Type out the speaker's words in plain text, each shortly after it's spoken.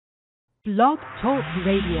Blog Talk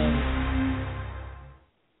Radio.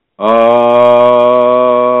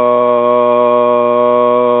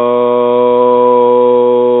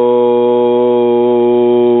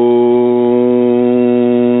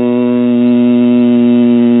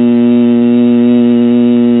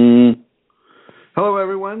 Hello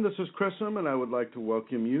everyone, this is Chrism, and I would like to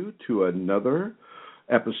welcome you to another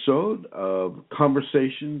episode of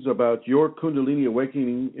Conversations about your Kundalini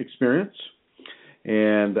Awakening experience.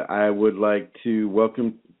 And I would like to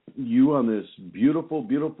welcome you on this beautiful,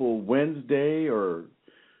 beautiful Wednesday or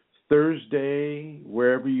Thursday,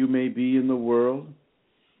 wherever you may be in the world.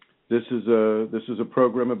 This is a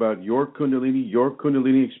program about your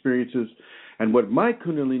Kundalini experiences, and what my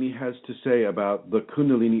Kundalini has to say about the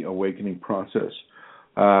Kundalini Awakening process.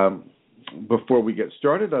 Before we get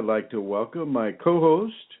started, I'd like to welcome my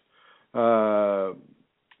co-host.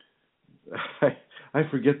 I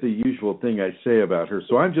forget the usual thing I say about her,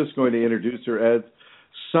 so I'm just going to introduce her as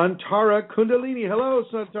Santara Kundalini. Hello,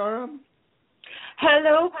 Santara.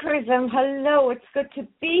 Hello, Chrism. Hello. It's good to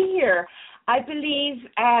be here. I believe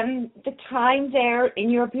the time there in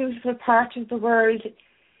your beautiful part of the world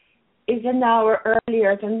is an hour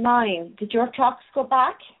earlier than mine. Did your clocks go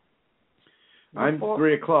back? I'm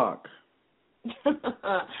 3 o'clock.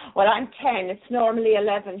 Well, I'm 10. It's normally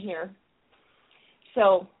 11 here.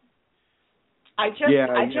 So I just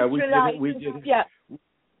realized.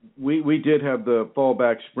 We did have the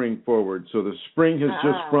fallback spring forward, so the spring has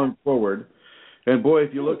just sprung forward. And boy,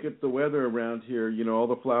 if you look at the weather around here, you know, all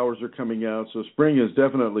the flowers are coming out. So spring has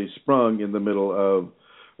definitely sprung in the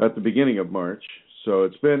at the beginning of March. So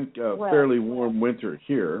it's been a fairly warm winter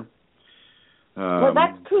here. Well,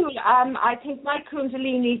 that's cool. I think my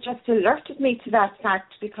Kundalini just alerted me to that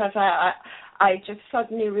fact because I just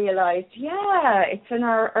suddenly realized, it's an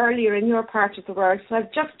hour earlier in your part of the world, so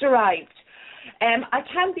I've just arrived. I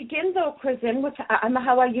can begin, though, Chrism, with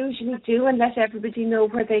how I usually do, and let everybody know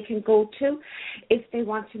where they can go to if they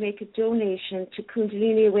want to make a donation to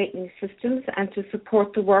Kundalini Awakening Systems and to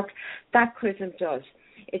support the work that Chrism does.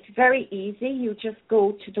 It's very easy. You just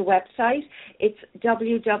go to the website. It's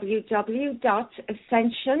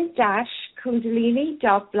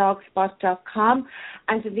www.ascension-kundalini.blogspot.com,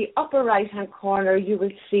 and in the upper right-hand corner you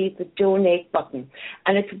will see the donate button.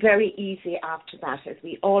 And it's very easy after that. As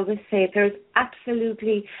we always say, there's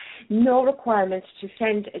absolutely no requirement to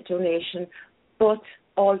send a donation, but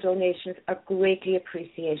all donations are greatly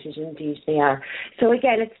appreciated, indeed they are. So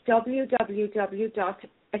again, it's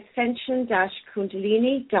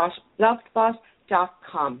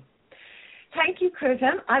www.ascension-kundalini.blogspot.com. Thank you,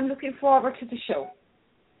 Chrism. I'm looking forward to the show.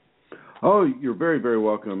 Oh, you're very, very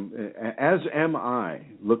welcome, as am I,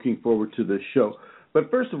 looking forward to this show.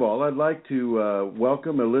 But first of all, I'd like to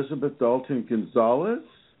welcome Elizabeth Dalton Gonzalez,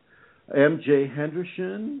 MJ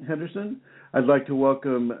Henderson. I'd like to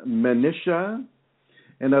welcome Manisha,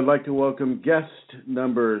 and I'd like to welcome guest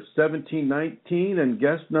number 1719 and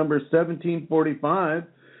guest number 1745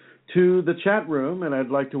 to the chat room. And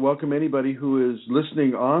I'd like to welcome anybody who is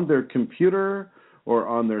listening on their computer or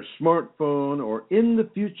on their smartphone or in the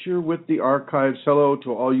future with the archives. Hello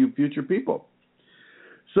to all you future people.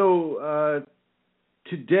 So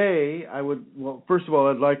today first of all,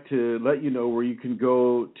 I'd like to let you know where you can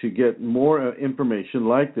go to get more information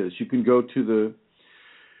like this. You can go to the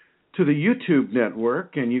YouTube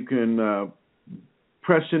network, and you can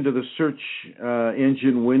press into the search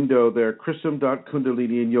engine window there,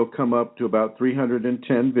 chrism.kundalini, and you'll come up to about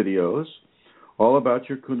 310 videos, all about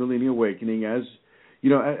your Kundalini Awakening, as you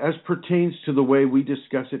know, as pertains to the way we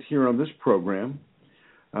discuss it here on this program,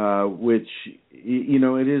 which, you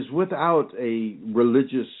know, it is without a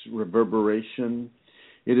religious reverberation.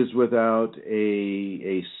 It is without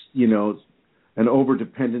an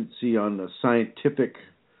overdependency on the scientific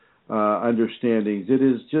understandings. It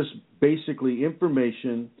is just basically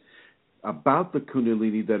information about the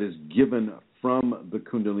Kundalini that is given from the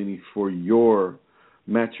Kundalini for your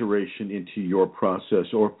maturation into your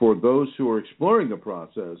process, or for those who are exploring the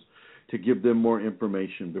process, to give them more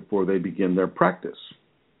information before they begin their practice.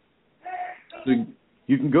 So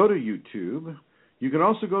you can go to YouTube. You can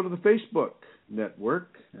also go to the Facebook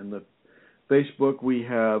network, and the Facebook, we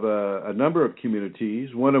have a number of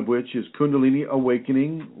communities, one of which is Kundalini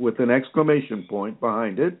Awakening with an exclamation point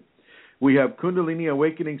behind it. We have Kundalini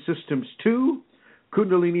Awakening Systems 2,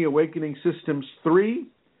 Kundalini Awakening Systems 3.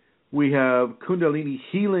 We have Kundalini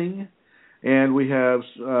Healing, and we have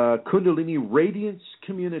Kundalini Radiance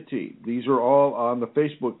Community. These are all on the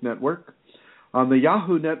Facebook network. On the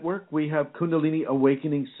Yahoo network, we have Kundalini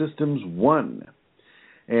Awakening Systems 1.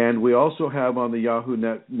 And we also have on the Yahoo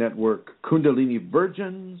network Kundalini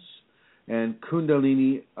Virgins and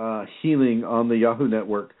Kundalini Healing on the Yahoo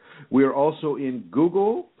Network. We are also in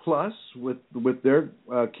Google Plus with their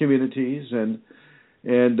communities, and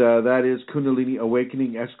that is Kundalini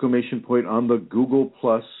Awakening ! On the Google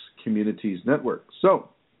Plus Communities Network. So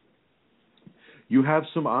you have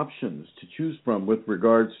some options to choose from with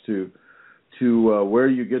regards to where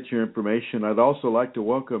you get your information. I'd also like to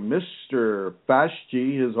welcome Mr.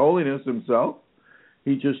 Fashji, His Holiness himself.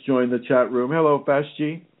 He just joined the chat room. Hello,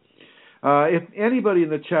 Fashji. If anybody in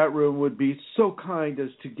the chat room would be so kind as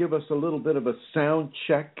to give us a little bit of a sound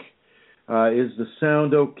check. Is the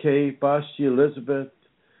sound okay? Fashji, Elizabeth,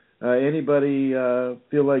 anybody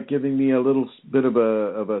feel like giving me a little bit of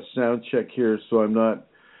a sound check here so I'm not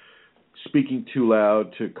speaking too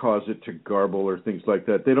loud to cause it to garble or things like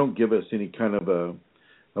that? They don't give us any kind of a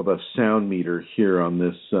sound meter here on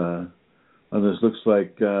this. Looks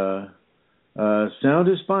like sound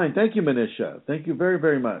is fine. Thank you, Manisha. Thank you very,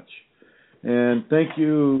 very much. And thank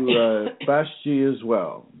you, Fashji, as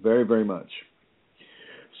well. Very, very much.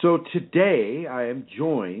 So today I am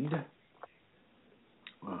joined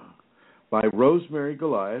by Rosemary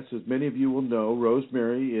Goliath. As many of you will know,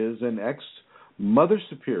 Rosemary is an ex-Mother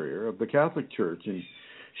Superior of the Catholic Church, and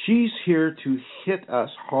she's here to hit us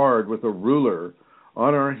hard with a ruler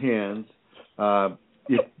on our hands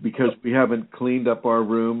because we haven't cleaned up our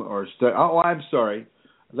room or Oh, I'm sorry.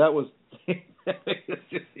 That was...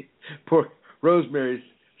 Poor Rosemary's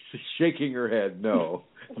shaking her head. No.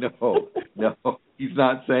 He's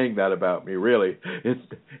not saying that about me, really.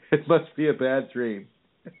 It must be a bad dream.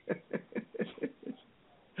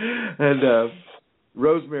 And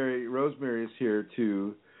Rosemary is here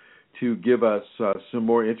to give us some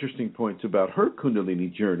more interesting points about her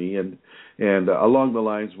Kundalini journey and along the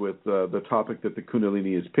lines with the topic that the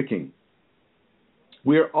Kundalini is picking.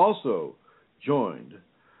 We are also joined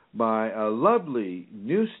by a lovely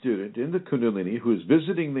new student in the Kundalini who is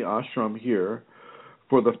visiting the ashram here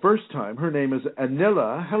for the first time. Her name is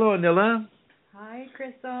Anila. Hello, Anila. Hi,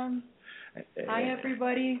 Chrism. Hi,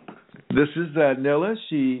 everybody. This is Anila.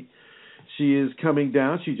 She is coming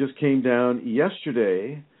down. She just came down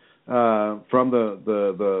yesterday from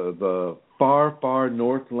the far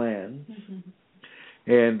north land.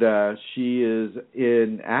 And she is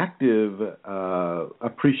in active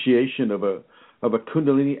appreciation of a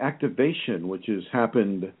Kundalini activation, which has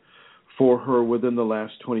happened for her within the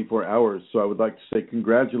last 24 hours. So I would like to say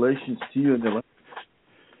congratulations to you, Anila.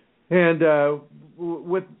 And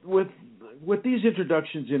with these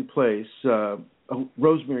introductions in place,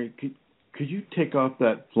 Rosemary, could you take off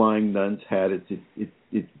that flying nun's hat?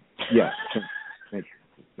 Yeah. Thank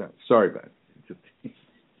you. Sorry about it.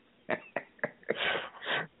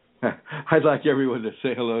 I'd like everyone to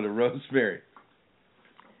say hello to Rosemary.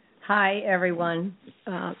 Hi, everyone.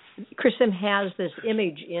 Chrism has this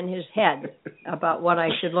image in his head about what I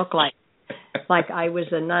should look like I was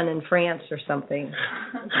a nun in France or something.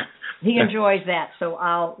 He enjoys that, so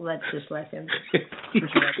let's just let him.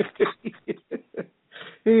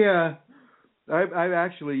 Yeah, I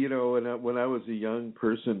actually, when I was a young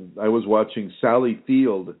person, I was watching Sally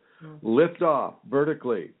Field lift off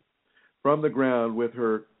vertically from the ground with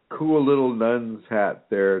her cool little nun's hat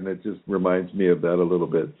there, and it just reminds me of that a little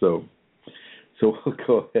bit. So we'll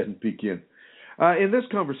go ahead and begin. In this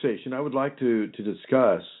conversation, I would like to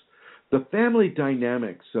discuss the family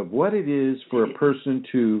dynamics of what it is for a person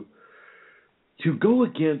to go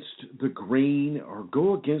against the grain or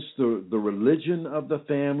go against the religion of the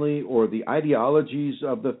family or the ideologies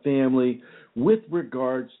of the family with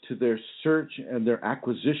regards to their search and their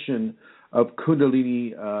acquisition of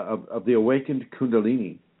Kundalini, of the awakened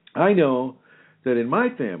Kundalini. I know that in my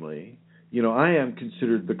family, I am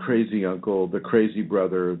considered the crazy uncle, the crazy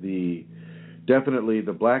brother, definitely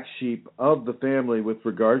the black sheep of the family with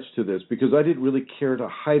regards to this, because I didn't really care to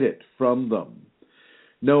hide it from them,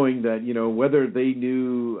 knowing that, whether they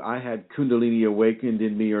knew I had Kundalini awakened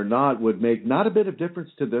in me or not would make not a bit of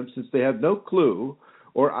difference to them, since they have no clue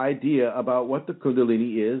or idea about what the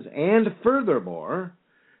Kundalini is, and furthermore,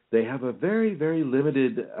 they have a very, very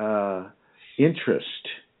limited interest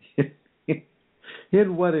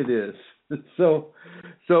in what it is. So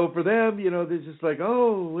for them, they're just like,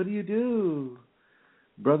 oh, what do you do?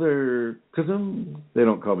 Brother Chrism? They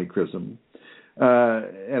don't call me Chrism.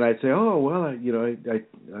 And I'd say, oh, well,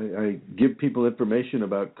 I give people information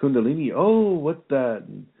about Kundalini. Oh, what's that?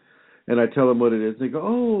 And I tell them what it is. They go,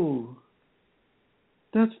 oh,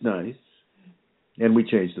 that's nice. And we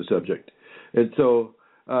change the subject. And so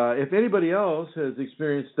if anybody else has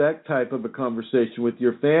experienced that type of a conversation with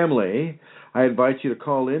your family, I invite you to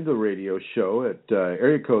call in the radio show at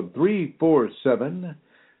area code 347-988-5333.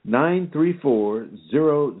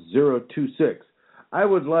 934-0026. I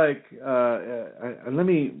would like, let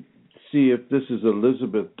me see if this is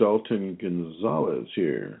Elizabeth Dalton Gonzalez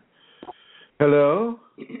here. Hello?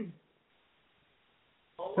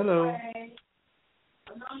 Hello?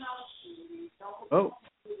 Oh,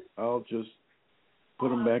 I'll just put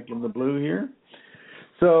them back in the blue here.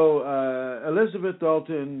 So, Elizabeth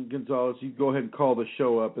Dalton Gonzalez, you go ahead and call the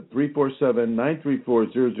show up at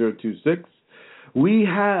 347-934-0026. We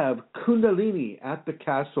have Kundalini at the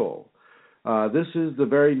Castle. This is the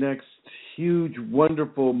very next huge,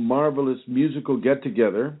 wonderful, marvelous musical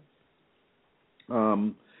get-together.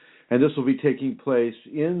 And this will be taking place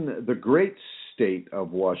in the great state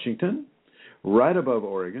of Washington, right above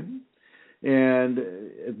Oregon. And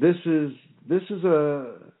this is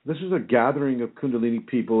a gathering of Kundalini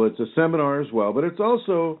people. It's a seminar as well, but it's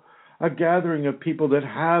also a gathering of people that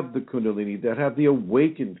have the Kundalini, that have the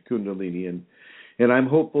awakened Kundalini. And I'm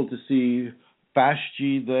hopeful to see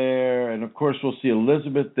Fashji there, and of course we'll see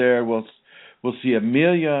Elizabeth there. We'll see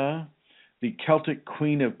Amelia, the Celtic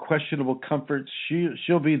Queen of Questionable Comforts.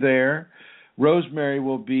 She'll be there. Rosemary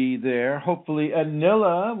will be there. Hopefully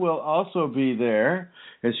Anila will also be there,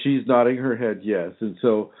 and she's nodding her head yes. And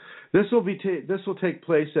so this will take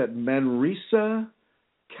place at Manresa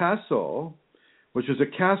Castle, which is a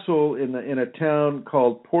castle in a town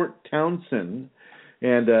called Port Townsend,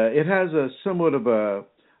 and it has somewhat of a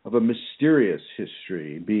mysterious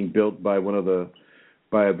history, being built by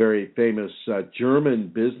a very famous German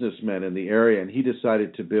businessman in the area, and he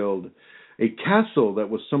decided to build a castle that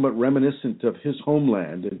was somewhat reminiscent of his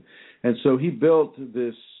homeland, and so he built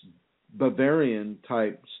this Bavarian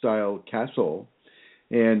type style castle,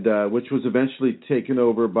 and which was eventually taken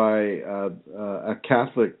over by a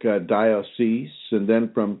Catholic diocese, and then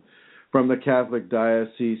from the Catholic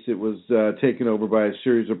diocese it was taken over by a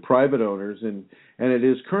series of private owners, and it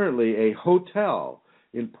is currently a hotel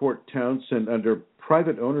in Port Townsend under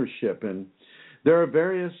private ownership. And there are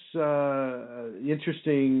various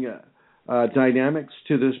interesting dynamics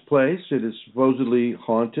to this place. It is supposedly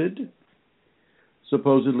haunted.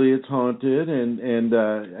 Supposedly it's haunted, and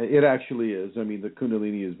it actually is. I mean, the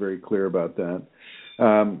Kundalini is very clear about that.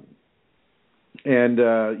 From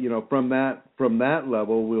that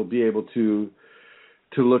level, we'll be able to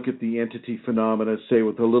look at the entity phenomena, say,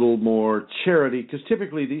 with a little more charity, because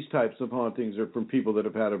typically these types of hauntings are from people that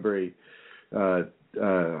have had a very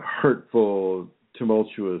hurtful,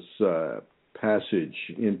 tumultuous passage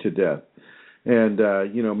into death. And,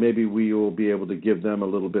 maybe we will be able to give them a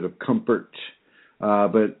little bit of comfort.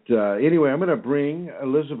 But anyway, I'm going to bring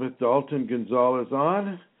Elizabeth Dalton Gonzalez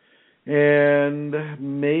on, and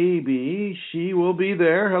maybe she will be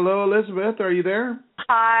there. Hello, Elizabeth. Are you there?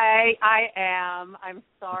 Hi, I am. I'm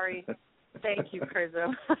sorry. Thank you,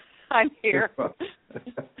 Chrism. I'm here.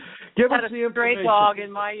 Give us the information. Stray dog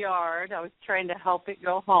in my yard. I was trying to help it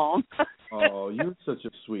go home. Oh, you're such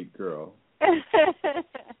a sweet girl.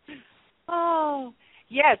 Oh,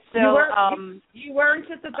 yes. So you weren't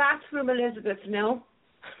at the bathroom, Elizabeth, no?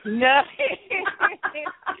 No.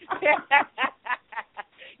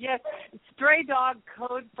 Yes, stray dog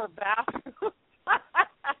code for bathroom.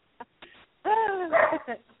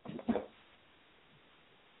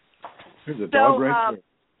 There's a dog right there.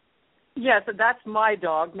 Yes, that's my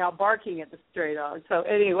dog now barking at the stray dog. So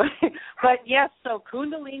anyway, but yes, so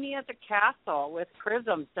Kundalini at the Castle with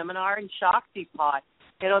Chrism Seminar and Shakti Pot.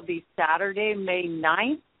 It'll be Saturday, May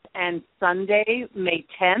 9th and Sunday, May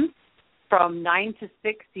 10th from 9 to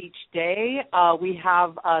 6 each day. We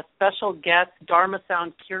have a special guest, Dharma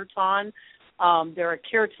Sound Kirtan. They're a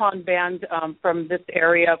Kirtan band from this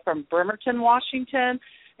area, from Bremerton, Washington,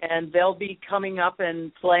 and they'll be coming up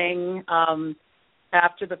and playing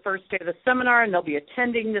after the first day of the seminar, and they'll be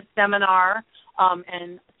attending the seminar.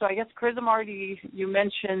 And so I guess, Chrism, already you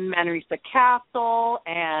mentioned Manresa Castle,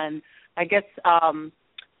 and I guess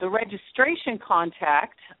the registration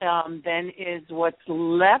contact then is what's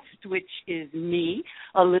left, which is me,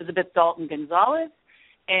 Elizabeth Dalton Gonzalez,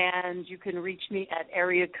 and you can reach me at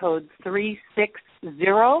area code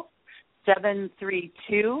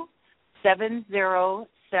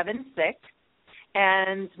 360-732-7076.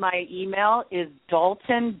 And my email is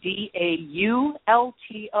Dalton, DAULTON,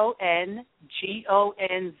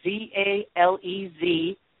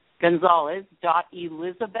 GONZALEZ,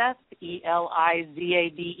 Gonzalez.Elizabeth,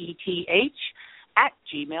 ELIZABETH,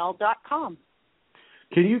 @gmail.com.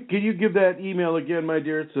 Can you give that email again, my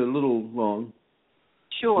dear? It's a little long.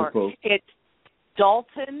 Sure. It's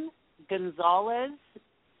Dalton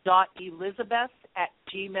Gonzalez.Elizabeth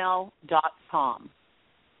 @gmail.com.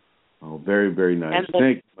 Oh, very, very nice.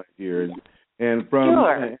 Thank you, my dear. And from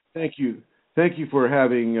sure. Thank you thank you for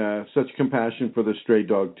having such compassion for the stray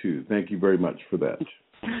dog, too. Thank you very much for that.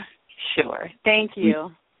 Sure. Thank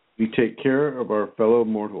you. We take care of our fellow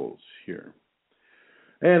mortals here.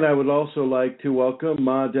 And I would also like to welcome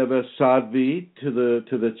Mahadeva Sadhvi to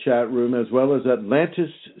the chat room, as well as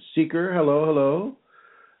Atlantis Seeker. Hello, hello.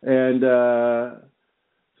 And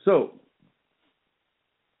so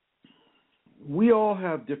we all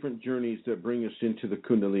have different journeys that bring us into the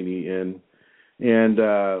Kundalini, and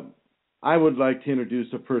I would like to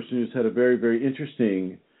introduce a person who's had a very, very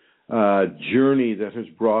interesting journey that has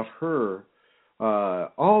brought her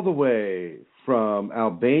all the way from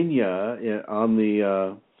Albania on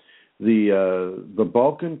the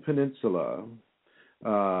Balkan Peninsula,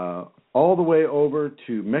 all the way over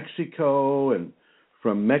to Mexico, and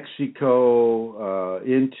from Mexico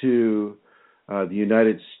into the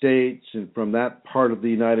United States, and from that part of the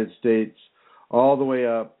United States all the way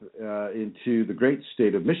up into the great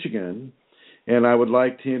state of Michigan. And I would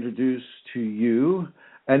like to introduce to you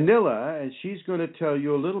Anila, and she's going to tell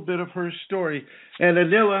you a little bit of her story. And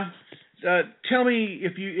Anila, tell me,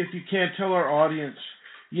 if you can, tell our audience,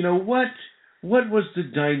 what was the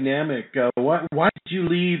dynamic? Why did you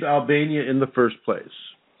leave Albania in the first place?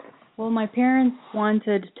 Well, my parents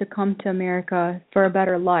wanted to come to America for a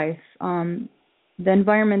better life. The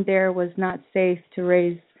environment there was not safe to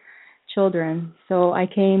raise children, so I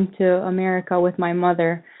came to America with my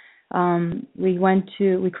mother. We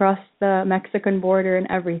crossed the Mexican border and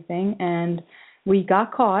everything, and we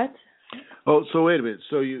got caught. Oh, so wait a minute.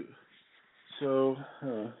 We're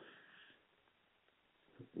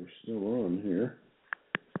still on here.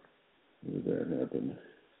 Where did that happen?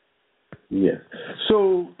 Yeah.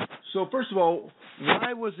 So first of all,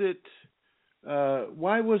 why was it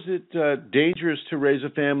dangerous to raise a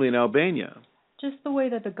family in Albania? Just the way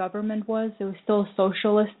that the government was. It was still a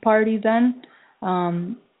socialist party then.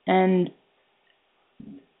 And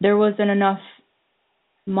there wasn't enough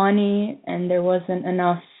money, and there wasn't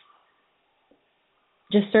enough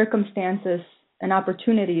just circumstances and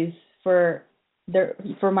opportunities for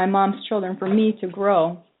my mom's children, for me to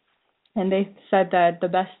grow. And they said that the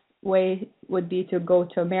best way would be to go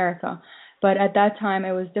to America. But at that time,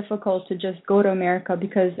 it was difficult to just go to America,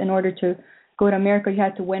 because in order to go to America, you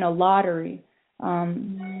had to win a lottery.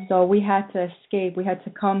 So we had to escape. We had to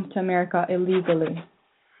come to America illegally.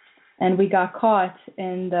 And we got caught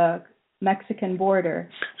in the Mexican border.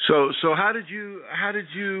 So how did you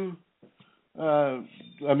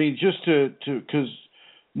just because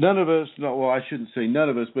none of us, I shouldn't say none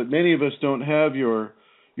of us, but many of us don't have your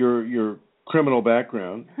criminal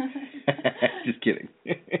background. Just kidding.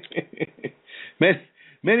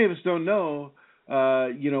 Many of us don't know.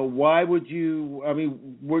 Why would you?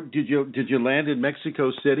 Did you land in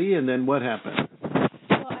Mexico City, and then what happened?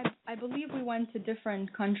 I believe we went to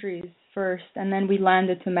different countries first, and then we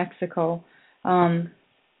landed to Mexico. And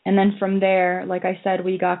then from there, like I said,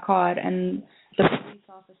 we got caught, and the police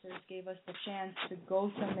officers gave us the chance to go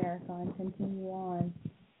to America and continue on,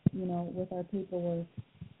 with our paperwork,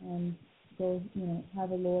 and go,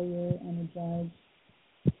 have a lawyer and a judge.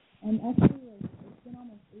 And actually, it's been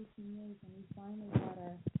almost 18 years, and we finally got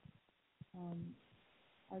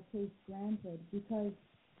our case granted because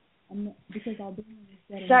Albania is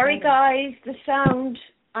getting Sorry, better. guys, the sound.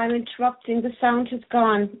 I'm interrupting. The sound has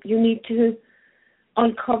gone. You need to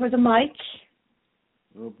uncover the mic.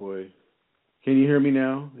 Oh boy, can you hear me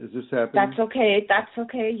now? Is this happening? That's okay.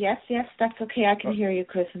 Yes, that's okay. I can hear you,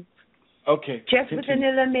 Chrism. Okay. Just with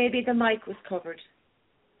Anila, maybe the mic was covered.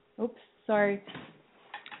 Oops, sorry.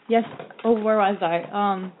 Yes. Oh, where was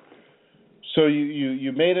I? So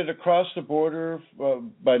you made it across the border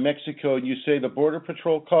by Mexico, and you say the Border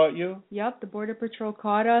Patrol caught you? Yep, the Border Patrol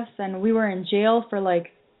caught us, and we were in jail for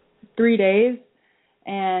like 3 days,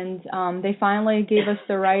 and they finally gave us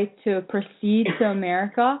the right to proceed to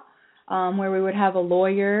America, where we would have a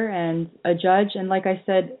lawyer and a judge. And like I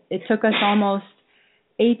said, it took us almost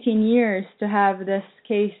 18 years to have this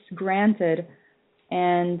case granted,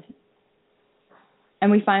 and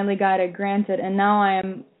we finally got it granted, and now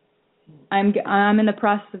I'm in the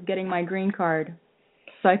process of getting my green card,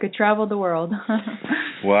 so I could travel the world.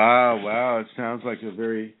 Wow! It sounds like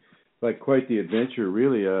quite the adventure,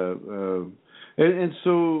 really. And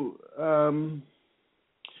so,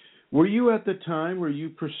 were you at the time? Were you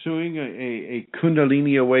pursuing a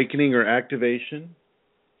Kundalini Awakening or activation?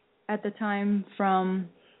 At the time, from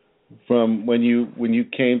when you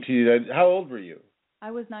came to, how old were you? I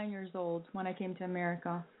was 9 years old when I came to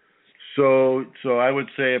America. So I would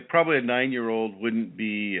say probably a 9-year-old wouldn't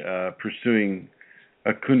be pursuing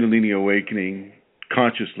a Kundalini Awakening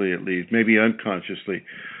consciously, at least, maybe unconsciously.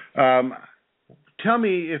 tell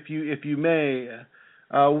me, if you may,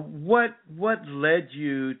 what led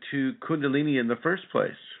you to Kundalini in the first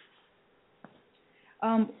place?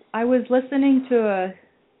 I was listening to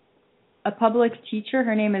a public teacher.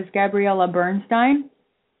 Her name is Gabriella Bernstein.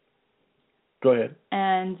 Go ahead.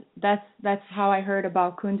 And that's how I heard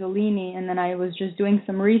about Kundalini, and then I was just doing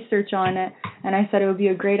some research on it, and I said it would be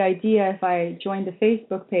a great idea if I joined the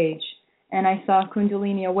Facebook page. And I saw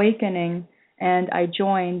Kundalini Awakening, and I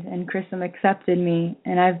joined, and Chrism accepted me,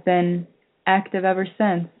 and I've been active ever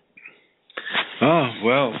since. Oh,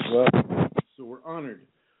 well. So we're honored.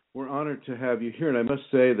 We're honored to have you here, and I must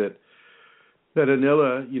say that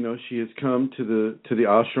Anila, she has come to the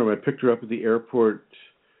ashram. I picked her up at the airport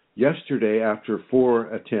yesterday after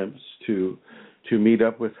 4 attempts to meet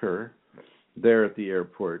up with her there at the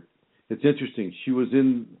airport. It's interesting. She was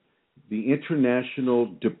in the international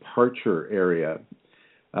departure area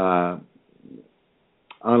on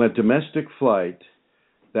a domestic flight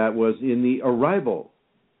that was in the arrival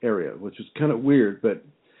area, which is kind of weird, but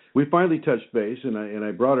we finally touched base, and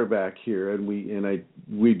I brought her back here, and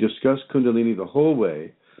we discussed Kundalini the whole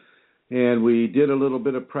way. And we did a little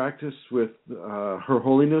bit of practice with Her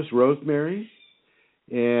Holiness Rosemary,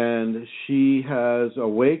 and she has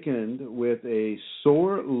awakened with a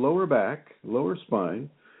sore lower back, lower spine,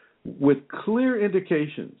 with clear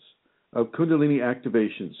indications of Kundalini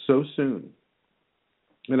activation so soon.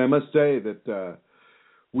 And I must say that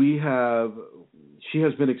she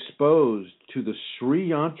has been exposed to the Sri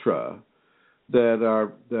Yantra that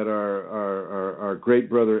our great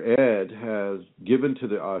brother Ed has given to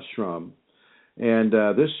the ashram, and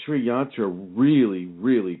this Sri Yantra really,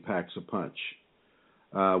 really packs a punch.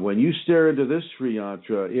 When you stare into this Sri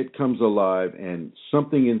Yantra, it comes alive, and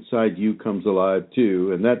something inside you comes alive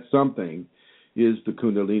too, and that something is the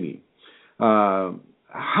Kundalini.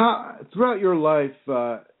 Throughout your life,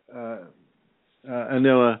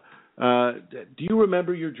 Anila, do you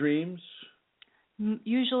remember your dreams?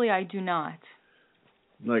 Usually I do not.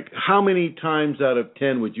 Like, how many times out of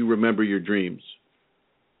 10 would you remember your dreams?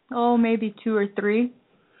 Oh, maybe 2 or 3.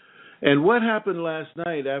 And what happened last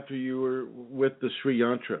night after you were with the Sri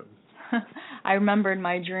Yantra? I remembered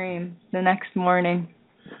my dream the next morning.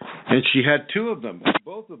 And she had 2 of them. And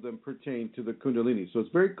both of them pertain to the Kundalini. So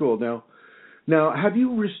it's very cool. Now, have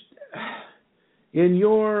you in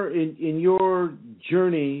your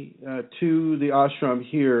journey to the ashram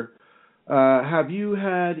here? Have you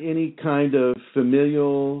had any kind of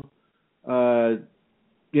familial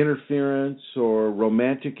interference or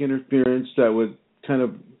romantic interference that would kind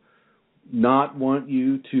of not want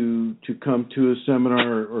you to come to a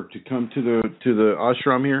seminar or to come to the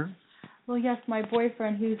ashram here? Well, yes, my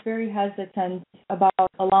boyfriend, he was very hesitant about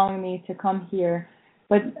allowing me to come here,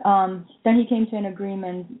 but then he came to an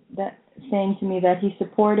agreement saying to me that he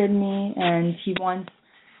supported me and he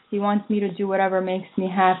wants me to do whatever makes me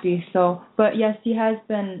happy. So, but yes, he was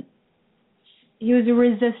a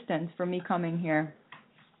resistance for me coming here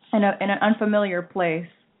in an unfamiliar place.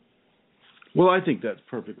 Well, I think that's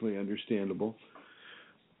perfectly understandable.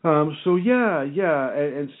 So yeah,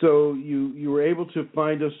 and so you were able to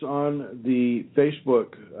find us on the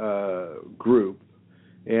Facebook group,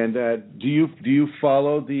 and do you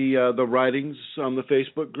follow the writings on the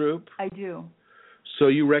Facebook group? I do. So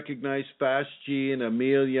you recognize Fastji and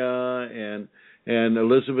Amelia and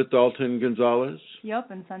Elizabeth Dalton Gonzalez?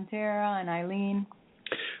 Yep, and Santera and Eileen.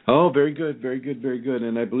 Oh, very good, very good, very good.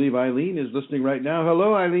 And I believe Eileen is listening right now.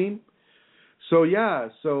 Hello, Eileen. So yeah,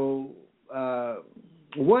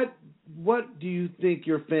 what do you think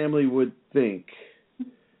your family would think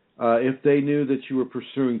if they knew that you were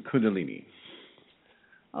pursuing Kundalini?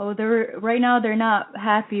 Oh, right now they're not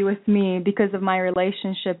happy with me because of my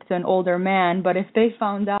relationship to an older man, but if they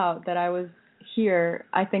found out that I was here,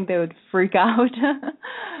 I think they would freak out.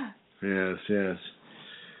 Yes,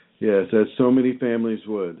 as so many families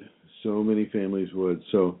would.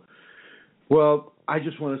 So, well, I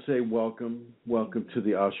just want to say welcome to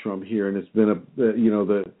the ashram here, and it's been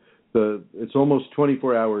it's almost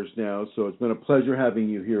 24 hours now, so it's been a pleasure having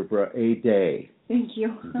you here for a day. Thank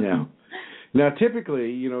you. Yeah. Now,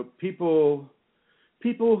 typically, people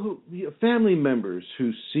family members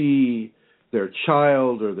who see their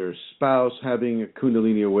child or their spouse having a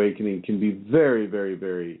Kundalini awakening can be very, very,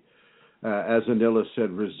 very, as Anila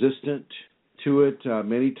said, resistant to it.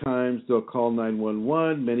 Many times they'll call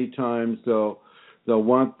 911. Many times they'll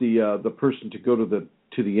want the person to go to the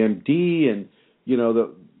MD, and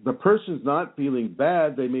the person's not feeling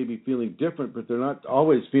bad. They may be feeling different, but they're not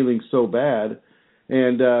always feeling so bad.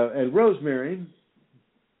 And Rosemary's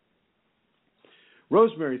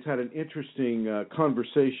had an interesting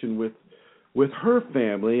conversation with with her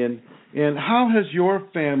family, and how has your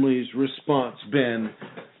family's response been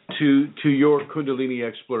to your Kundalini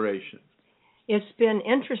exploration? It's been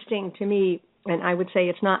interesting to me, and I would say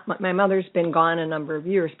it's not. My mother's been gone a number of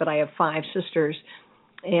years, but I have 5 sisters,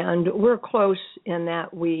 and we're close in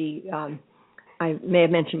that we. I may have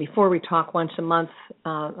mentioned before, we talk once a month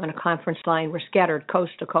on a conference line. We're scattered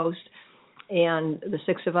coast to coast, and the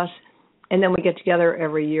 6 of us, and then we get together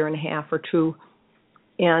every year and a half or 2,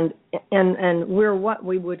 and we're what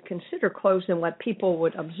we would consider close and what people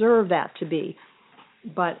would observe that to be.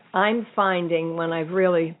 But I'm finding when I've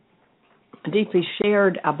really deeply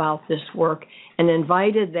shared about this work and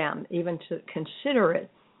invited them even to consider it,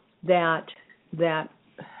 that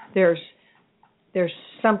there's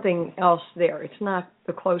something else there. It's not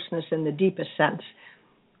the closeness in the deepest sense.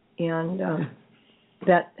 And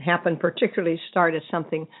that happened started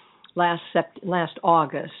something last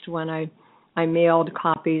August when I mailed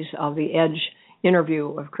copies of the Edge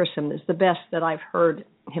interview of Chrism. It's the best that I've heard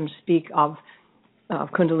him speak of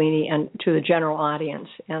Kundalini and to the general audience.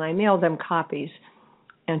 And I mailed them copies,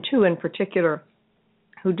 and 2 in particular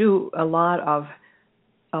who do a lot of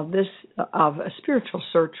a spiritual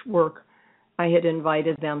search work. I had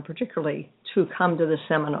invited them particularly to come to the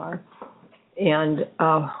seminar, and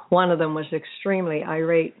one of them was extremely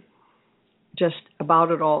irate just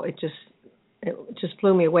about it all. It just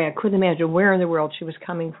blew me away. I couldn't imagine where in the world she was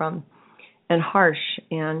coming from, and harsh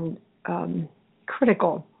and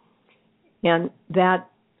critical, and that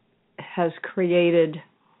has created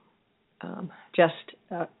just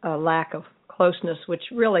a lack of closeness, which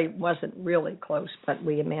really wasn't really close, but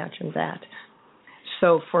we imagined that.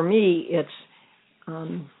 So for me, it's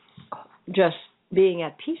just being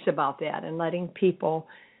at peace about that and letting people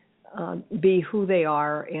be who they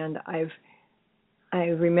are. And I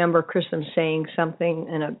remember Chrism saying something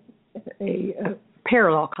in a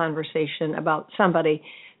parallel conversation about somebody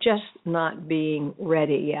just not being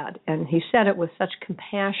ready yet. And he said it with such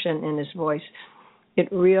compassion in his voice. It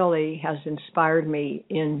really has inspired me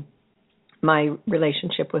in my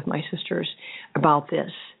relationship with my sisters about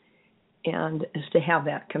this, and is to have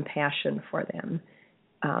that compassion for them.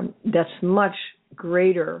 That's much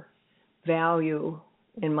greater value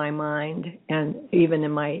in my mind and even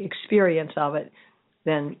in my experience of it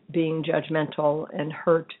than being judgmental and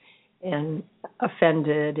hurt and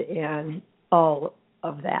offended and all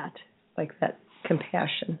of that, like that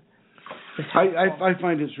compassion. I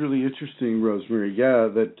find it's really interesting, Rosemary,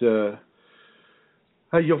 that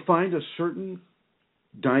you'll find a certain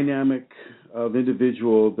dynamic of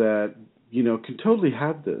individual that, can totally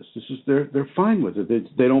have this. They're fine with it.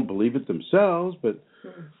 They don't believe it themselves, but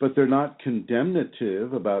they're not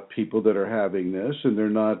condemnative about people that are having this, and they're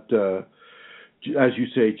not, as you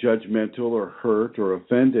say, judgmental or hurt or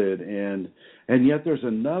offended. And yet there's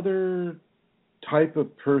another type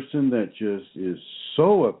of person that just is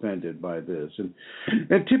so offended by this. And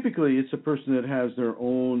typically it's a person that has their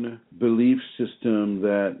own belief system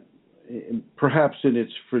that perhaps in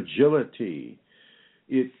its fragility,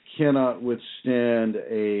 it cannot withstand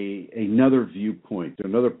another viewpoint,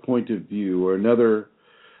 another point of view, or another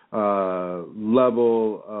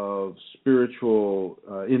level of spiritual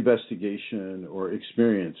investigation or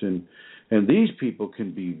experience. And these people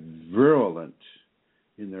can be virulent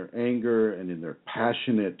in their anger and in their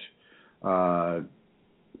passionate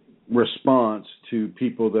response to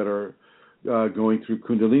people that are going through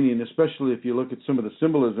Kundalini. And especially if you look at some of the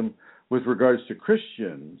symbolism with regards to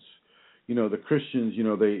Christians, the Christians,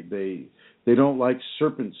 they don't like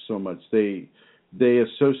serpents so much. They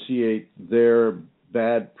associate their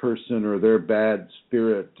bad person or their bad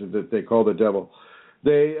spirit that they call the devil.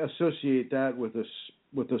 They associate that with a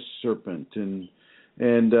serpent, and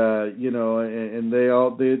they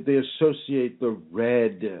associate the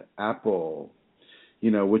red apple,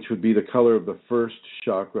 which would be the color of the first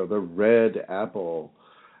chakra, the red apple,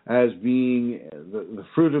 as being the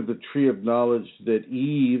fruit of the tree of knowledge that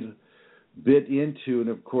Eve bit into, and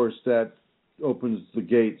of course that opens the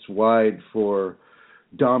gates wide for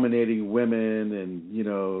dominating women and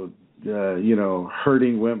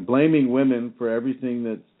hurting women, blaming women for everything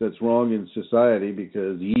that's wrong in society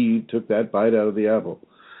because Eve took that bite out of the apple.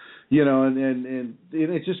 And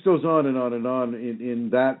it just goes on and on and on in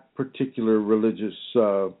that particular religious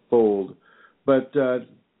fold, but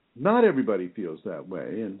not everybody feels that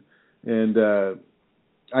way, and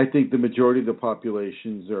I think the majority of the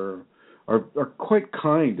populations are quite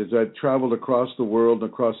kind. As I've traveled across the world and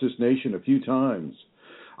across this nation a few times,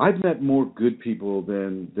 I've met more good people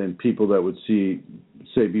than people that would be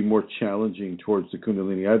more challenging towards the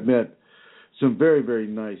Kundalini. I've met some very, very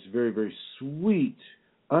nice, very, very sweet,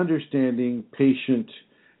 understanding, patient,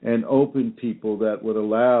 and open people that would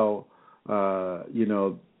allow, you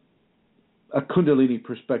know, a Kundalini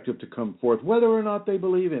perspective to come forth, whether or not they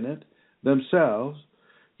believe in it themselves.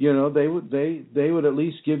 You know, they would at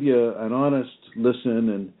least give you an honest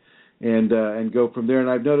listen and go from there. And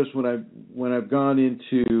I've noticed when I've gone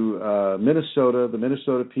into Minnesota, the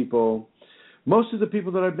Minnesota people, most of the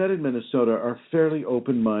people that I've met in Minnesota are fairly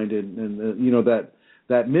open-minded, and you know, that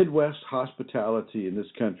Midwest hospitality in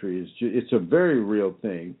this country it's a very real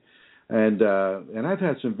thing. And I've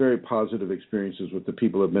had some very positive experiences with the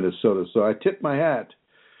people of Minnesota. So I tip my hat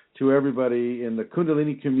to everybody in the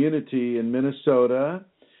Kundalini community in Minnesota,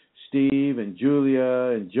 Steve and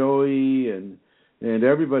Julia and Joey and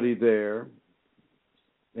everybody there,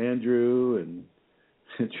 Andrew and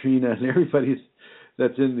Trina and everybody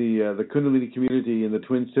that's in the Kundalini community in the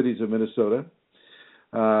Twin Cities of Minnesota.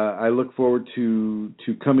 I look forward to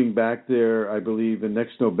coming back there, I believe, in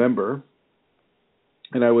next November.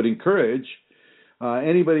 And I would encourage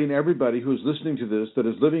anybody and everybody who's listening to this that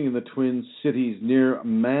is living in the Twin Cities near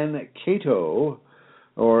Mankato,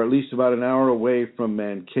 or at least about an hour away from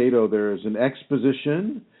Mankato, there is an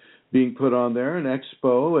exposition being put on there, an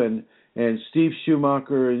expo, and Steve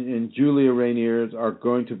Schumacher and Julia Rainier are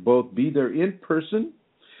going to both be there in person.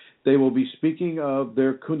 They will be speaking of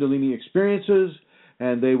their Kundalini experiences,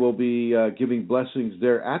 and they will be giving blessings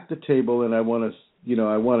there at the table. And I want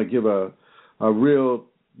to give a real,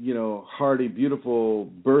 you know, hearty, beautiful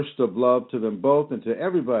burst of love to them both and to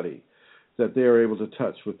everybody that they are able to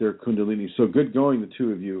touch with their Kundalini. So good going, the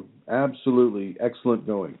two of you. Absolutely excellent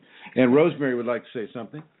going. And Rosemary would like to say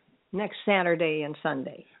something. Next Saturday and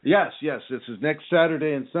Sunday. Yes. This is next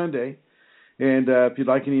Saturday and Sunday. And if you'd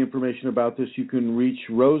like any information about this, you can reach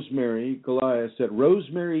Rosemary Goliath at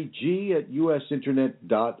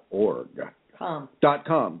rosemaryg@usinternet.org.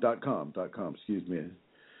 .com, excuse me.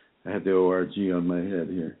 I had the ORG on my head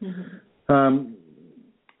here. Mm-hmm.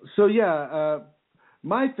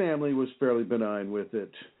 My family was fairly benign with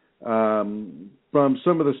it. From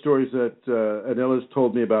some of the stories that Anila's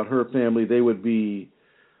told me about her family, they would be,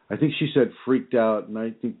 I think she said freaked out, and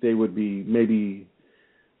I think they would be maybe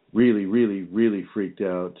really, really, really freaked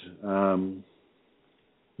out.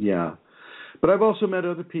 But I've also met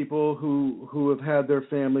other people who have had their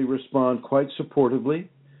family respond quite supportively.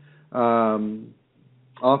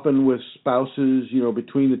 Often with spouses, you know,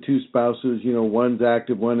 between the two spouses, you know, one's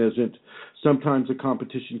active, one isn't. Sometimes a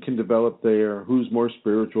competition can develop there, who's more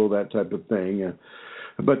spiritual, that type of thing.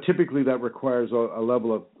 But typically that requires a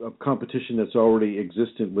level of competition that's already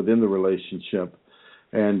existent within the relationship.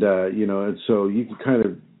 And, you know, and so you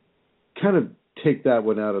can kind of take that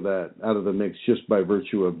one out of the mix just by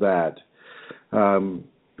virtue of that.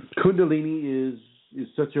 Kundalini is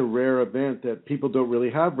such a rare event that people don't really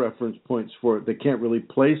have reference points for it. They can't really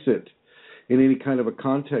place it in any kind of a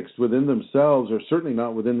context within themselves, or certainly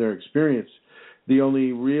not within their experience. The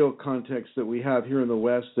only real context that we have here in the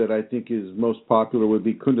West that I think is most popular would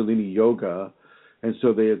be Kundalini Yoga, and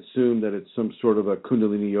so they assume that it's some sort of a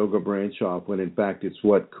Kundalini Yoga branch off, when in fact it's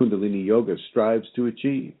what Kundalini Yoga strives to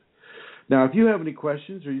achieve. Now, if you have any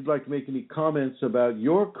questions or you'd like to make any comments about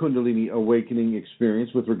your Kundalini Awakening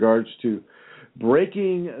experience with regards to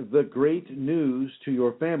breaking the great news to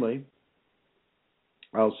your family,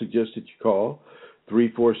 I'll suggest that you call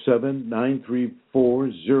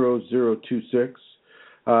 347-934-0026.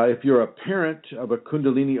 If you're a parent of a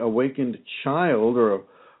Kundalini awakened child, or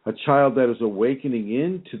a child that is awakening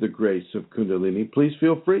into the grace of Kundalini, please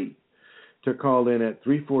feel free to call in at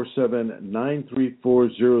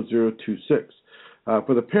 347-934-0026.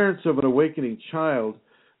 For the parents of an awakening child,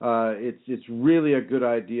 it's really a good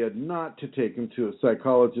idea not to take them to a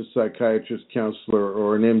psychologist, psychiatrist, counselor,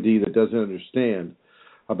 or an MD that doesn't understand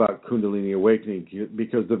about Kundalini Awakening,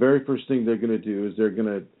 because the very first thing they're going to do is they're going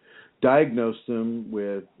to diagnose them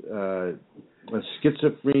with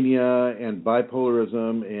schizophrenia and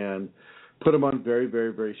bipolarism and put them on very,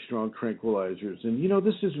 very, very strong tranquilizers. And, you know,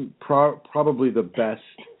 this isn't probably the best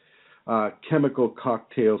chemical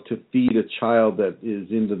cocktail to feed a child that is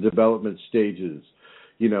in the development stages.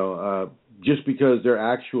 You know, just because they're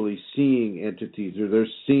actually seeing entities, or they're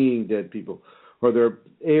seeing dead people, or they're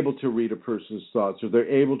able to read a person's thoughts, or they're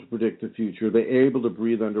able to predict the future, they're able to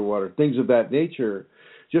breathe underwater, things of that nature,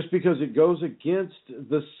 just because it goes against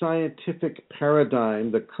the scientific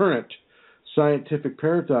paradigm, the current scientific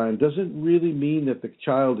paradigm, doesn't really mean that the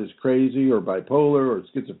child is crazy or bipolar or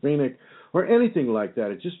schizophrenic or anything like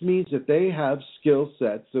that. It just means that they have skill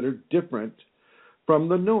sets that are different from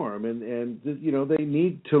the norm, and you know, they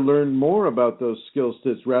need to learn more about those skill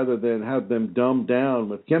sets rather than have them dumbed down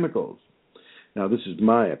with chemicals. Now, this is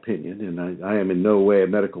my opinion, and I am in no way a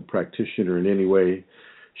medical practitioner in any way,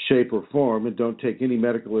 shape, or form, and don't take any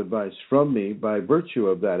medical advice from me by virtue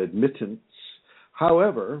of that admittance.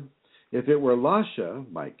 However, if it were Lasha,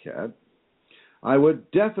 my cat, I would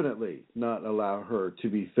definitely not allow her to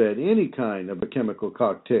be fed any kind of a chemical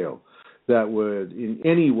cocktail that would in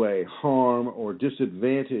any way harm or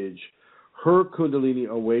disadvantage her Kundalini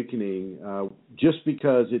awakening, just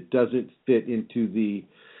because it doesn't fit into the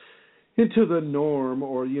norm,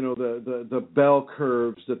 or the bell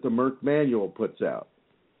curves that the Merck manual puts out.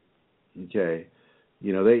 Okay,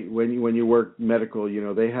 when you work medical,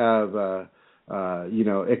 they have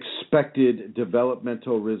expected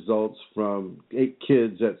developmental results from 8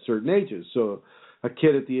 kids at certain ages. So a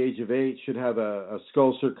kid at the age of 8 should have a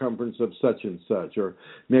skull circumference of such and such, or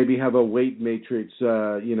maybe have a weight matrix,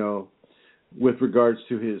 with regards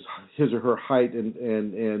to his or her height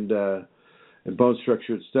and bone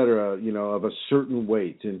structure, et cetera, of a certain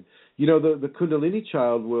weight. And the Kundalini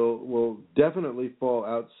child will definitely fall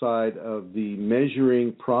outside of the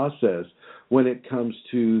measuring process when it comes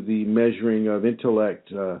to the measuring of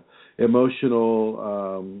intellect,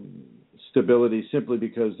 emotional stability, simply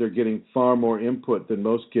because they're getting far more input than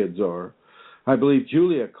most kids are. I believe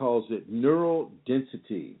Julia calls it neural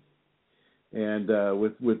density. And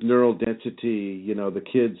with neural density, the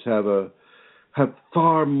kids have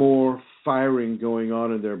far more firing going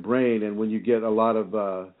on in their brain, and when you get a lot of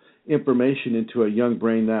information into a young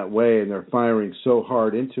brain that way, and they're firing so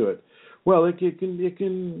hard into it, well, it can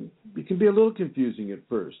be a little confusing at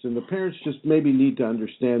first, and the parents just maybe need to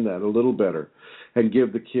understand that a little better, and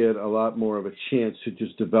give the kid a lot more of a chance to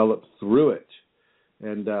just develop through it,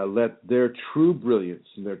 and let their true brilliance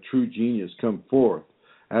and their true genius come forth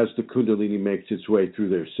as the Kundalini makes its way through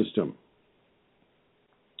their system.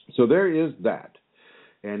 So there is that.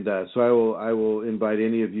 And so I will invite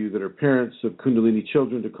any of you that are parents of Kundalini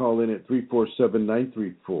children to call in at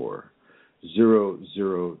 347-934-0026.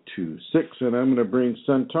 And I'm going to bring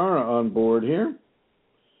Santara on board here.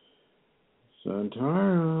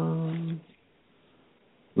 Santara.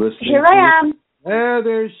 Here I am.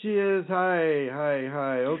 There she is. Hi.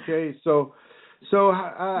 Okay, so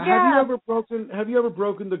have you ever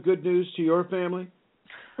broken the good news to your family?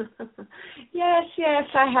 Yes,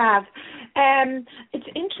 I have. It's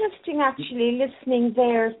interesting actually listening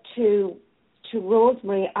there to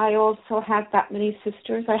Rosemary. I also have that many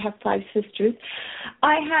sisters. I have 5 sisters.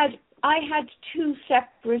 I had 2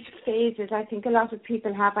 separate phases. I think a lot of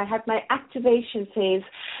people have. I had my activation phase,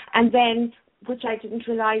 and then, which I didn't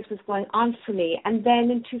realize was going on for me. And then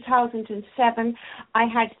in 2007, I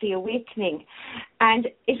had the awakening. And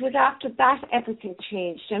it was after that everything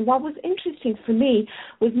changed. And what was interesting for me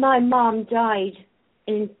was my mom died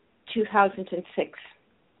in 2006.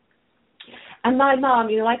 And my mom,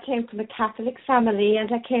 I came from a Catholic family,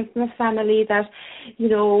 and I came from a family that,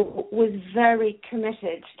 was very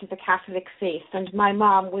committed to the Catholic faith. And my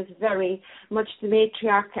mom was very much the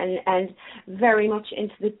matriarch and very much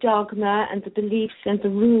into the dogma and the beliefs and the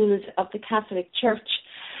rules of the Catholic Church.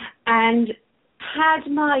 And had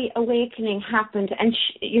my awakening happened, and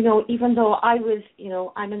even though I was,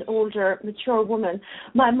 I'm an older, mature woman,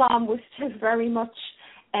 my mom was still very much,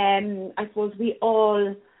 I suppose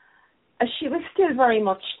she was still very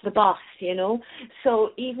much the boss,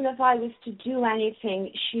 So even if I was to do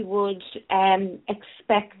anything, she would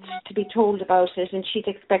expect to be told about it, and she'd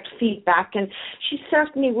expect feedback. And she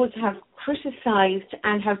certainly would have criticized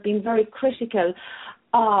and have been very critical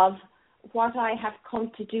of what I have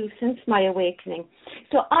come to do since my awakening.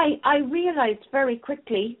 So I realized very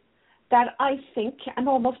quickly that I think, I'm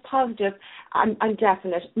almost positive, I'm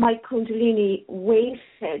definite, my Kundalini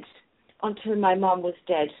waited until my mom was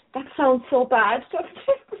dead. That sounds so bad.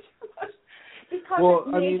 Well,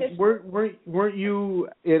 I mean, weren't you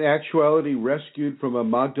in actuality rescued from a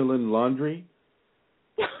Magdalene laundry?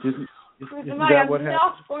 Isn't that what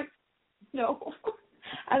happened? No,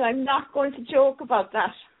 and I'm not going to joke about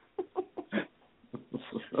that.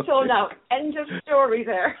 So now, end of story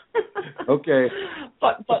there. Okay.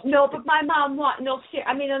 But my mom, on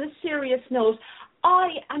a serious note,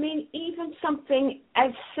 I mean, even something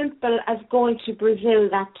as simple as going to Brazil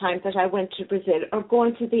that time that I went to Brazil, or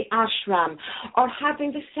going to the ashram, or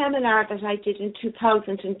having the seminar that I did in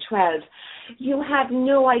 2012, you have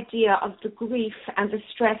no idea of the grief and the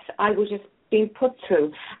stress I would have been put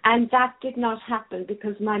through. And that did not happen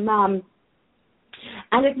because my mom,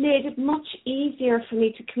 and it made it much easier for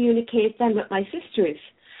me to communicate then with my sisters.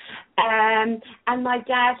 And my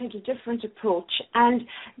dad had a different approach, and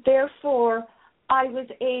therefore I was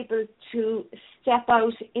able to step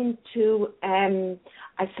out into,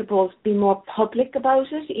 I suppose, be more public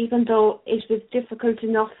about it, even though it was difficult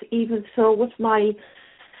enough, even so, with my,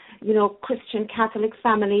 Christian Catholic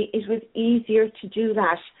family, it was easier to do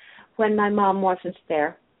that when my mom wasn't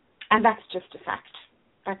there. And that's just a fact.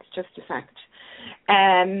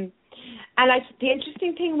 The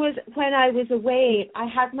interesting thing was, when I was away, I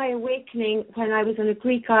had my awakening when I was on a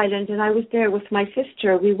Greek island, and I was there with my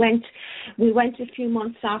sister. We went a few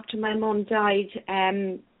months after my mom died,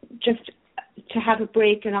 just to have a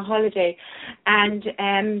break and a holiday, and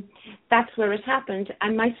that's where it happened.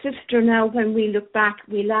 And my sister, now when we look back,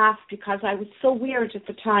 we laugh, because I was so weird at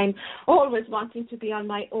the time, always wanting to be on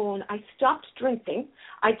my own. I stopped drinking.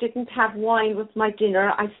 I didn't have wine with my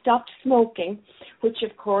dinner. I stopped smoking, which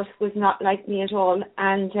of course was not like me at all,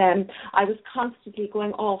 and I was constantly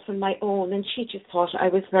going off on my own, and she just thought I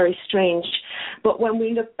was very strange. But when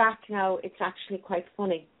we look back now, it's actually quite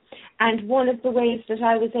funny. And one of the ways that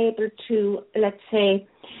I was able to, let's say,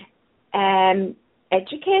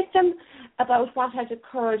 educate them about what had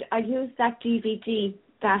occurred, I used that DVD,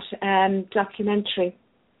 that documentary,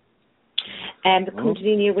 the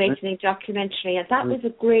Kundalini Awakening documentary, and that was a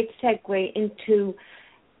great segue into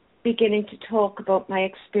beginning to talk about my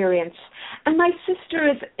experience. And my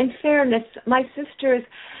sisters, in fairness,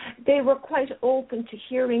 they were quite open to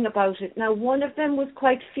hearing about it. Now, one of them was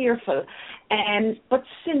quite fearful, but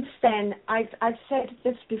since then, I've said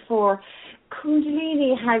this before,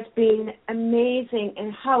 Kundalini has been amazing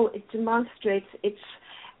in how it demonstrates its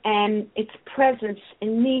presence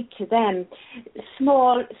in me to them.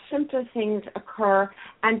 Small, simple things occur,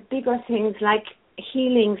 and bigger things like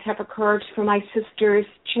healings have occurred for my sister's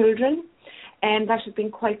children, and that has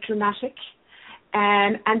been quite dramatic.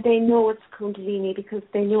 And they know it's Kundalini, because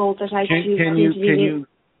they know that I do Kundalini.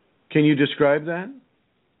 Can you describe that?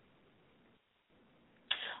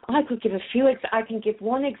 I could give I can give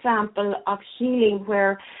one example of healing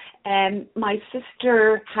where my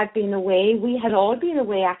sister had been away. We had all been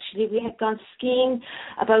away, actually. We had gone skiing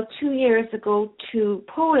about 2 years ago to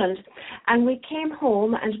Poland, and we came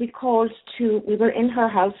home and we were in her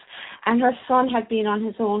house, and her son had been on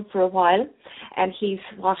his own for a while, and he's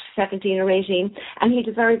 17 or 18, and he had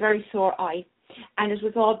a very, very sore eye. And it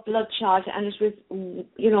was all bloodshot, and it was,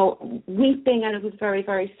 weeping, and it was very,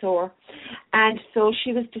 very sore. And so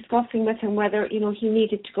she was discussing with him whether, he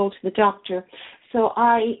needed to go to the doctor. So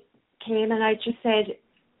I came and I just said,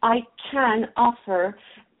 I can offer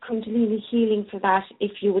Kundalini healing for that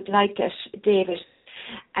if you would like it, David.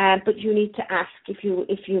 But you need to ask if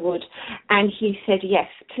you would. And he said, yes,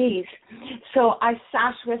 please. So I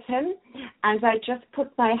sat with him, and I just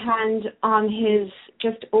put my hand on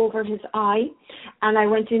just over his eye, and I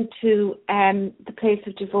went into the place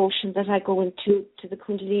of devotion that I go into, to the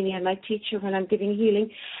Kundalini and my teacher when I'm giving healing.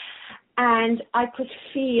 And I can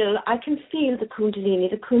feel the Kundalini.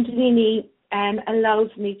 The Kundalini allows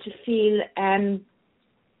me to feel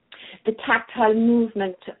the tactile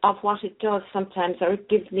movement of what it does sometimes, or it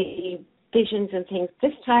gives me visions and things.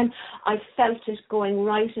 This time I felt it going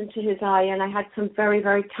right into his eye, and I had some very,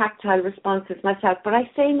 very tactile responses myself, but I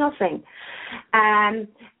say nothing. And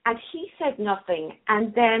he said nothing,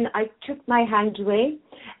 and then I took my hand away,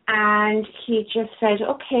 and he just said,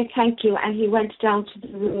 okay, thank you, and he went down to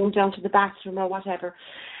the room, down to the bathroom or whatever.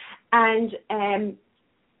 And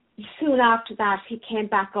soon after that, he came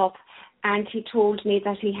back up, and he told me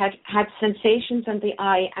that he had sensations on the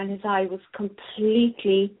eye, and his eye was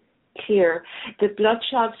completely clear. The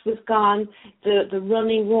bloodshot was gone, the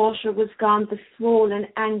running water was gone, the swollen,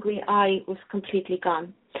 angry eye was completely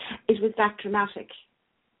gone. It was that dramatic.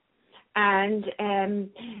 And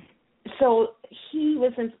so he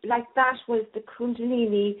was, that was the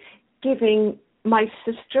Kundalini giving my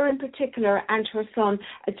sister in particular and her son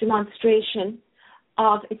a demonstration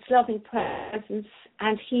of its loving presence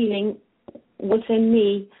and healing within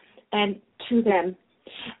me and to them.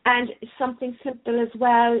 And something simple as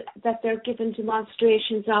well that they're given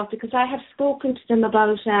demonstrations of, because I have spoken to them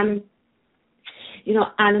about,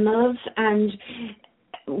 animals, and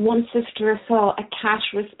one sister saw a cat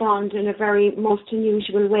respond in a very most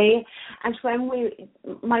unusual way. And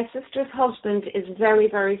my sister's husband is very,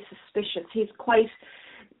 very suspicious. He's quite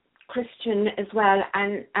Christian as well,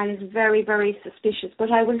 and is very, very suspicious.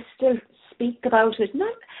 But I will still speak about it,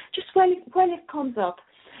 not just when it comes up.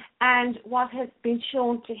 And what has been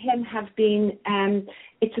shown to him have been,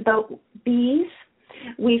 it's about bees.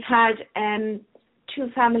 We've had 2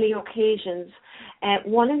 family occasions,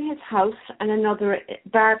 one in his house and another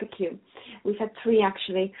barbecue. We've had 3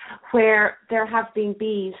 actually, where there have been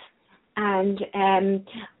bees. And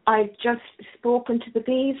I've just spoken to the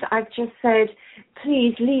bees. I've just said,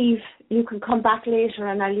 please leave. You can come back later,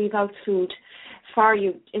 and I leave out food. for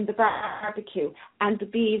you in the barbecue, and the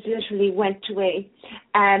bees literally went away.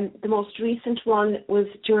 The most recent one was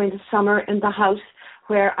during the summer in the house,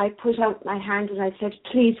 where I put out my hand and I said,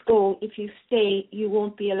 please go. If you stay, you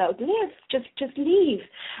won't be allowed to live. Just leave.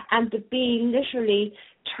 And the bee literally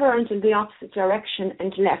turned in the opposite direction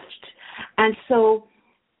and left. And so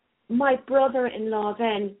my brother-in-law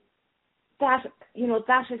then, that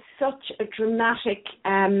is such a dramatic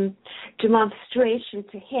demonstration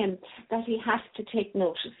to him that he has to take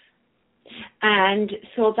notice. And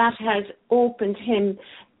so that has opened him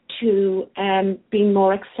to being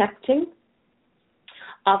more accepting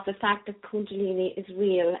of the fact that Kundalini is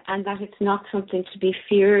real and that it's not something to be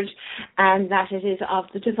feared and that it is of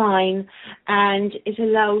the divine. And it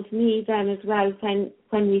allows me then as well,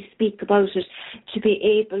 when we speak about it, to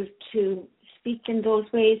be able to speak in those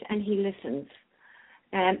ways, and he listens.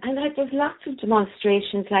 And there's lots of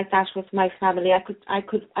demonstrations like that with my family. I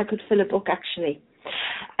could fill a book actually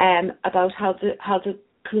about how the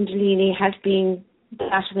Kundalini has been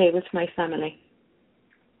that way with my family.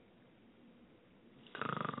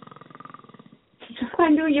 I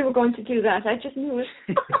knew you were going to do that. I just knew it.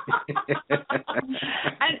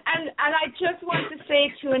 and I just want to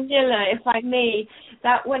say to Anila, if I may,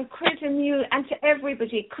 that when Chrism, and to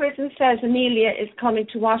everybody, Chrism says Amelia is coming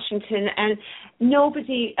to Washington, and a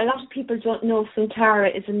lot of people don't know Suntara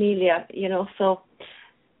is Amelia, so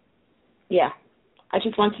yeah, I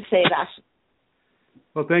just want to say that.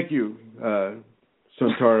 Well, thank you,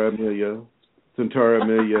 Suntara Amelia.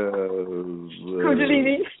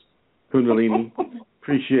 Kundalini.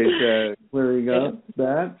 Appreciate that, clearing up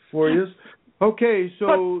that for you. Okay,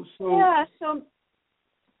 so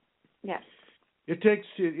yes. It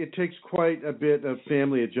takes quite a bit of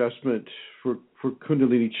family adjustment for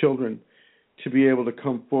Kundalini children to be able to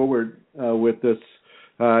come forward with this.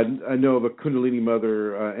 I know of a Kundalini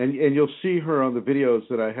mother, and you'll see her on the videos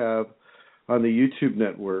that I have on the YouTube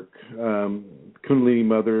network. Kundalini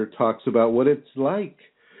mother talks about what it's like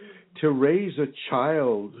to raise a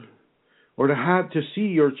child, or to see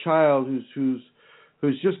your child who's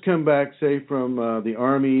just come back, say from the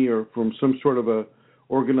army or from some sort of a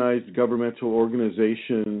organized governmental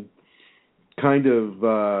organization, kind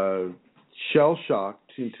of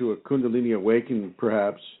shell-shocked into a Kundalini Awakening,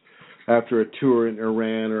 perhaps after a tour in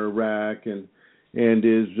Iran or Iraq, and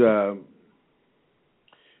is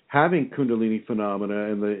having Kundalini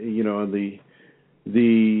phenomena, and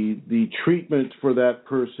the treatment for that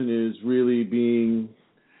person is really being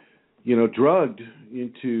drugged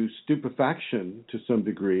into stupefaction to some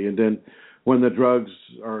degree, and then when the drugs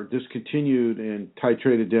are discontinued and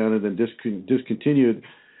titrated down and then discontinued,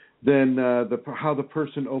 then how the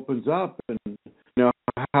person opens up, and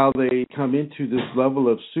how they come into this level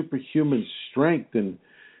of superhuman strength and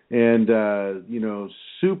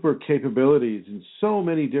super capabilities in so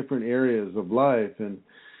many different areas of life,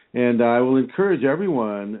 and I will encourage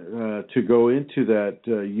everyone to go into that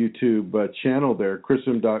YouTube channel there,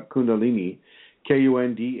 Chrism.Kundalini,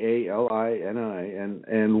 Kundalini,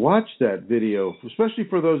 and watch that video, especially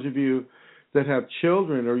for those of you that have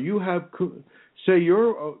children, or you have, say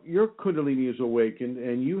your Kundalini is awakened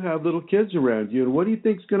and you have little kids around you, and what do you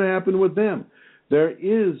think is going to happen with them? There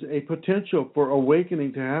is a potential for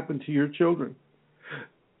awakening to happen to your children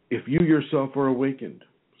if you yourself are awakened.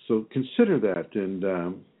 So consider that, and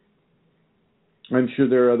I'm sure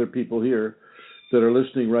there are other people here that are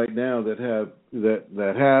listening right now that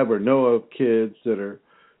have or know of kids that are,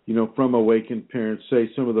 from awakened parents. Say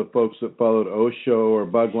some of the folks that followed Osho or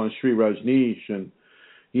Bhagwan Sri Rajneesh, and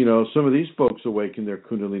some of these folks awakened their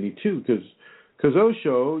Kundalini too, because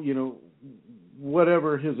Osho,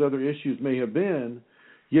 whatever his other issues may have been,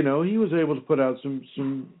 he was able to put out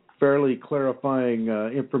some fairly clarifying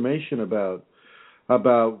information about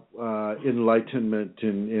enlightenment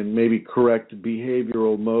and maybe correct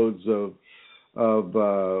behavioral modes of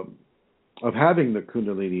having the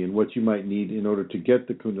Kundalini, and what you might need in order to get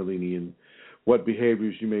the Kundalini, and what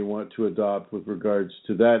behaviors you may want to adopt with regards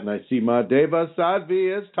to that. And I see Mahadeva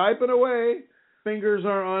Sadhvi is typing away. Fingers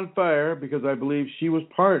are on fire, because I believe she was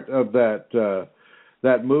part of that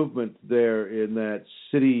movement there in that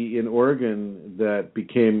city in Oregon that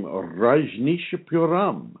became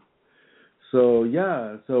Rajneeshpuram. So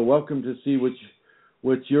welcome to see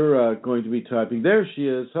what you're going to be typing. There she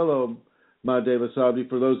is. Hello, Mahadeva Sadhvi.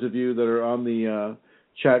 For those of you that are on the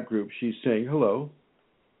chat group, she's saying hello.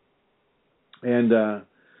 And a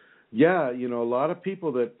lot of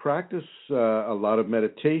people that practice a lot of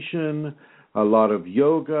meditation, a lot of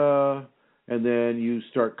yoga, and then you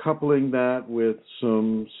start coupling that with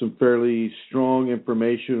some fairly strong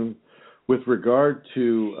information with regard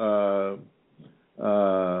to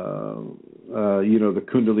the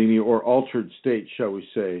Kundalini or altered state, shall we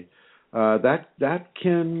say, that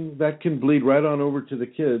can bleed right on over to the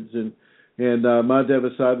kids. And Ma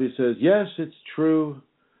Devasavi says, yes, it's true.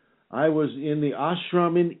 I was in the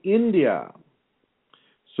ashram in India,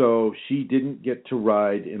 so she didn't get to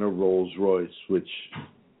ride in a Rolls Royce, which,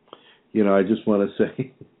 I just want to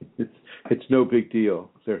say, it's no big deal.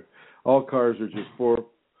 All cars are just four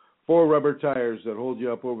rubber tires that hold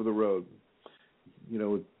you up over the road,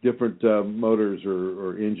 with different motors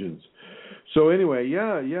or engines. So anyway,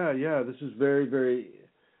 this is very, very.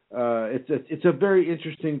 It's a very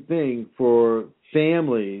interesting thing for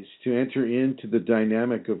families to enter into the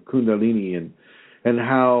dynamic of Kundalini and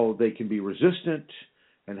how they can be resistant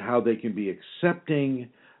and how they can be accepting.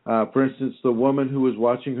 For instance, the woman who was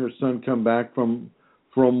watching her son come back from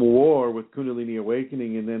war with Kundalini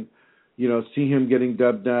Awakening, and then see him getting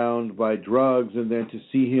dubbed down by drugs, and then to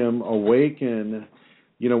see him awaken,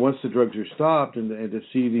 once the drugs are stopped, and to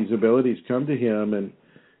see these abilities come to him, and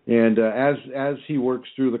as he works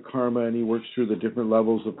through the karma and he works through the different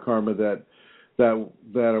levels of karma that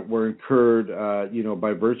were incurred,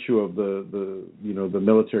 by virtue of the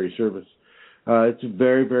military service. It's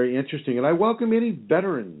very, very interesting, and I welcome any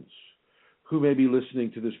veterans who may be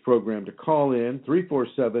listening to this program to call in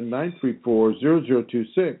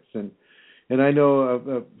 347-934-0026, and I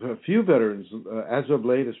know a few veterans, as of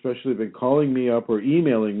late especially, have been calling me up or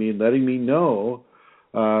emailing me and letting me know,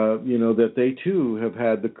 that they too have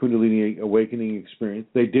had the Kundalini Awakening experience.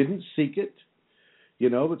 They didn't seek it,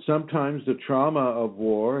 but sometimes the trauma of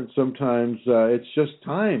war, and sometimes it's just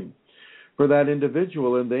time for that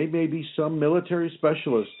individual, and they may be some military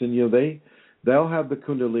specialist, and they'll have the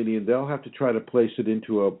Kundalini, and they'll have to try to place it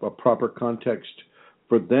into a proper context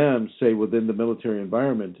for them, say, within the military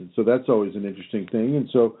environment. And so that's always an interesting thing. And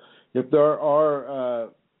so if there are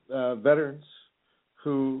veterans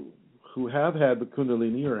who have had the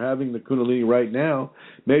Kundalini or having the Kundalini right now,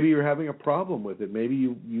 maybe you're having a problem with it. Maybe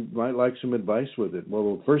you might like some advice with it.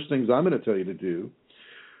 Well, the first things I'm going to tell you to do,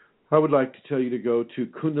 I would like to tell you to go to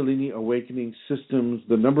Kundalini Awakening Systems,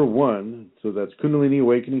 the number 1, so that's Kundalini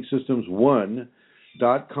Awakening Systems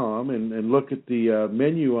 1.com, and look at the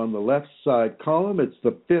menu on the left side column. It's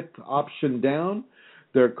the 5th option down.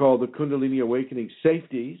 They're called the Kundalini Awakening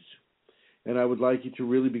Safeties, and I would like you to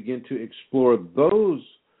really begin to explore those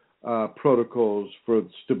protocols for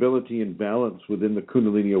stability and balance within the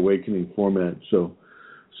Kundalini Awakening format. So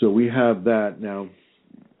we have that now.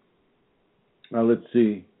 Let's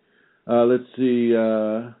see,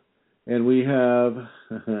 and we have,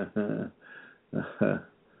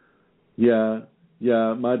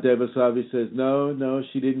 Ma Devasavi says no,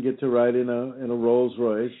 she didn't get to ride in a Rolls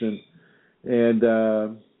Royce, and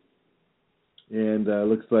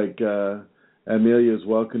looks like Amelia is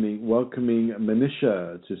welcoming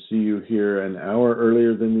Manisha to see you here an hour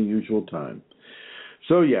earlier than the usual time.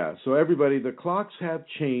 So everybody, the clocks have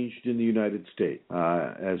changed in the United States.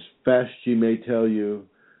 As Fashji may tell you,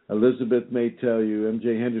 Elizabeth may tell you,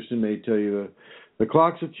 MJ Henderson may tell you, the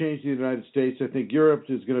clocks have changed in the United States. I think Europe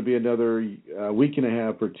is going to be another week and a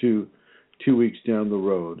half or two weeks down the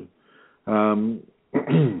road.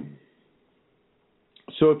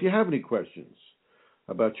 So if you have any questions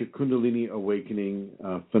about your Kundalini Awakening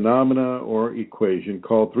phenomena or equation,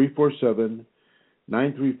 call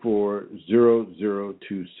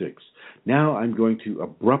 347-934-0026. Now I'm going to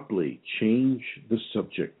abruptly change the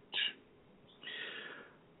subject.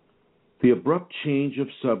 The abrupt change of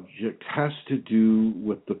subject has to do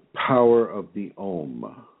with the power of the Om.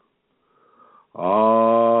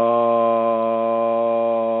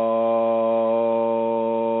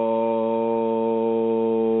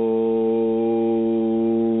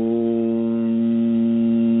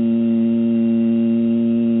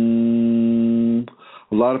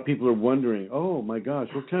 A lot of people are wondering, oh my gosh,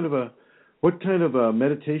 what kind of a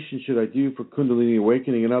meditation should I do for Kundalini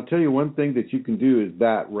Awakening? And I'll tell you one thing that you can do is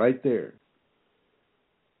that right there.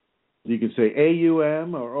 You can say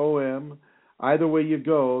AUM or OM. Either way you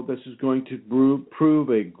go, this is going to prove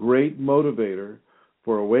a great motivator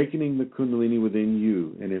for awakening the Kundalini within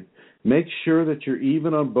you. And make sure that you're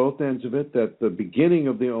even on both ends of it, that the beginning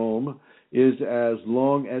of the Om is as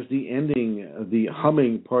long as the ending, the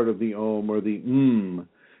humming part of the Om or the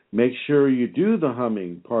Make sure you do the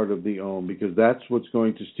humming part of the Om, because that's what's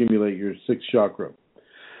going to stimulate your 6th chakra.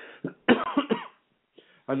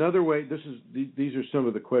 Another way, these are some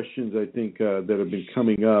of the questions I think that have been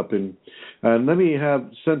coming up, and let me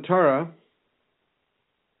have Santara.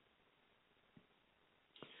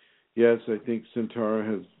 Yes, I think Santara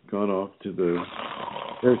has gone off to the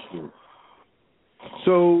airstrip.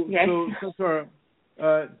 So, yes. So Santara,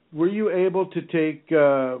 were you able to take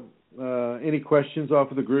any questions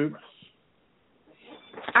off of the group?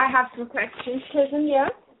 I have some questions, Chrism, yeah.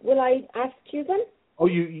 Will I ask you them? Oh,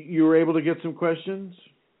 you were able to get some questions?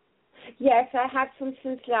 Yes, I had some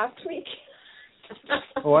since last week.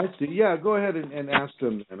 Oh, I see. Yeah, go ahead and ask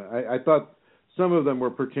them. And I thought some of them were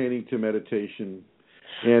pertaining to meditation.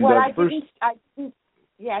 And well, I didn't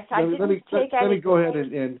take Let me go ahead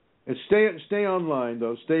and stay online,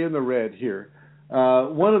 though. Stay in the red here.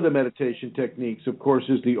 One of the meditation techniques, of course,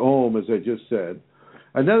 is the Om, as I just said.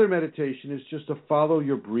 Another meditation is just to follow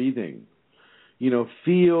your breathing.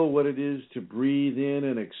 Feel what it is to breathe in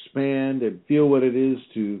and expand, and feel what it is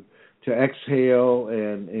to exhale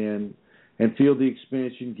and feel the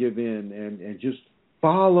expansion give in, and just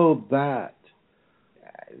follow that.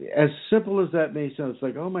 As simple as that may sound, it's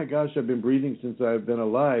like, oh my gosh, I've been breathing since I've been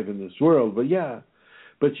alive in this world.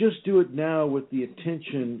 But just do it now with the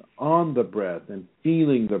attention on the breath and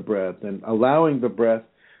feeling the breath and allowing the breath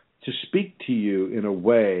to speak to you in a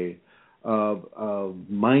way of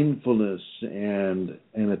mindfulness and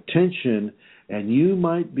attention, and you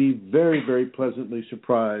might be very, very pleasantly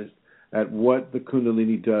surprised at what the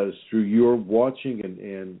Kundalini does through your watching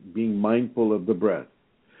and being mindful of the breath.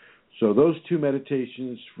 So those two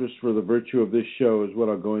meditations, just for the virtue of this show, is what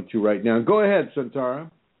I'll go into right now. Go ahead,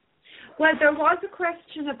 Santara. Well, there was a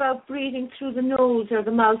question about breathing through the nose or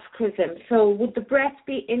the mouth, Chrism. So would the breath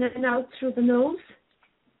be in and out through the nose?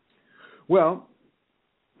 Well,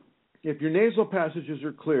 if your nasal passages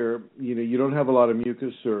are clear, you don't have a lot of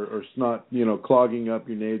mucus or snot, clogging up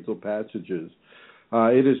your nasal passages,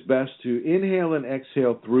 it is best to inhale and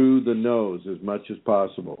exhale through the nose as much as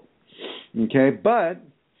possible. Okay, but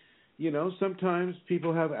sometimes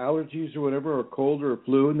people have allergies or whatever, or cold or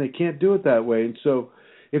flu, and they can't do it that way. And so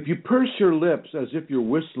if you purse your lips as if you're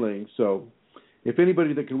whistling, so if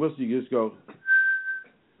anybody that can whistle, you just go.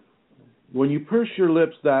 When you purse your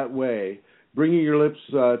lips that way, bringing your lips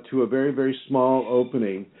to a very, very small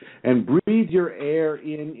opening, and breathe your air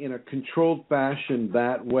in a controlled fashion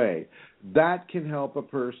that way, that can help a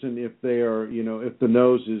person if they are, if the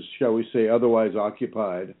nose is, shall we say, otherwise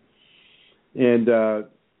occupied. And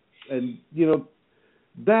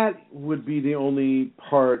that would be the only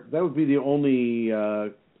part, that would be the only,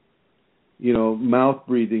 mouth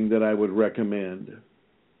breathing that I would recommend.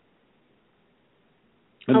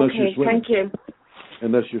 Unless you're swimming. Thank you.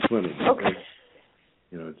 Unless you're swimming. Okay.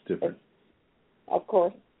 It's different. Of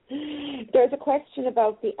course. There's a question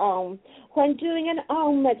about the Om. When doing an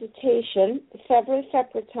Om meditation several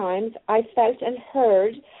separate times, I felt and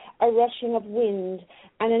heard a rushing of wind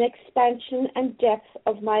and an expansion and depth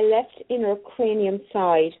of my left inner cranium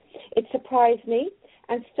side. It surprised me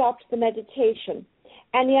and stopped the meditation.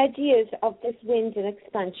 Any ideas of this wind and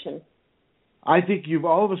expansion? I think you've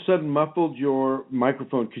all of a sudden muffled your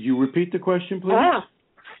microphone. Could you repeat the question, please?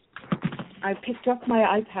 I picked up my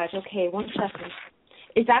iPad. Okay, 1 second.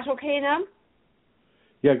 Is that okay now?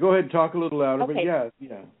 Yeah, go ahead and talk a little louder, okay. But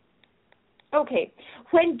yeah. Okay.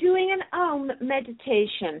 When doing an Om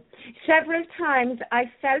meditation, several times I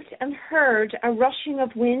felt and heard a rushing of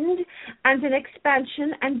wind and an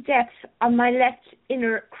expansion and depth on my left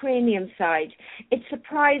inner cranium side. It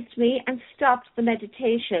surprised me and stopped the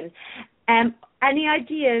meditation. Any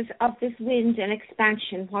ideas of this wind and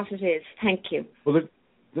expansion, what it is? Thank you. Well,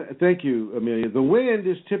 thank you, Amelia. The wind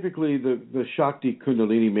is typically the Shakti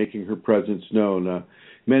Kundalini making her presence known.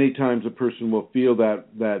 Many times a person will feel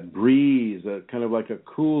that breeze, kind of like a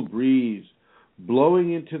cool breeze,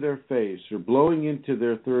 blowing into their face or blowing into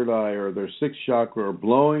their third eye or their sixth chakra, or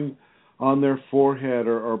blowing on their forehead,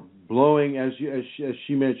 or blowing, as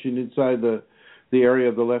she mentioned, inside the area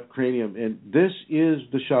of the left cranium. And this is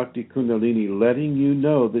the Shakti Kundalini letting you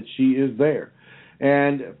know that she is there.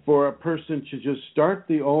 And for a person to just start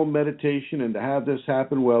the Om meditation and to have this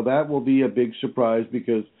happen, well, that will be a big surprise,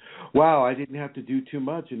 because, wow, I didn't have to do too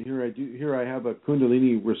much, and here I have a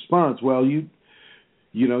Kundalini response. Well, you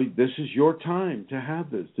know, this is your time to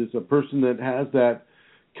have this. There's a person that has that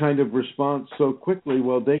kind of response so quickly.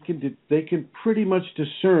 Well, they can pretty much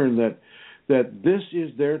discern that this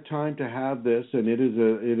is their time to have this, and it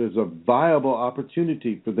is a viable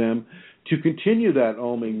opportunity for them to continue that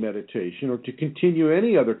Oming meditation, or to continue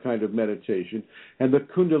any other kind of meditation, and the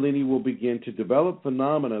Kundalini will begin to develop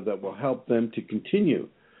phenomena that will help them to continue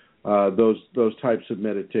those types of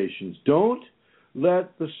meditations. Don't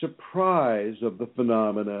let the surprise of the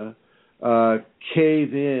phenomena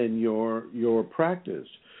cave in your practice.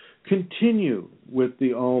 Continue with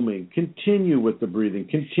the Oming, continue with the breathing,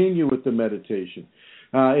 continue with the meditation.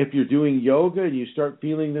 If you're doing yoga and you start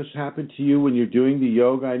feeling this happen to you when you're doing the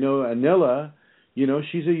yoga, I know Anila,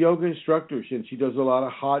 she's a yoga instructor, and she does a lot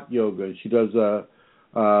of hot yoga. She does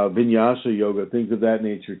vinyasa yoga, things of that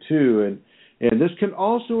nature too. And this can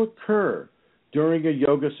also occur during a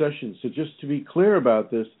yoga session. So just to be clear about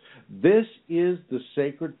this is the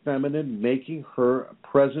sacred feminine making her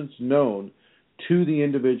presence known to the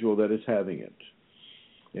individual that is having it.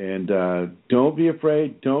 And don't be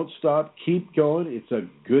afraid. Don't stop. Keep going. It's a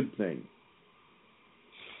good thing.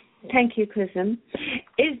 Thank you, Chrism.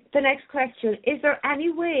 The next question, is there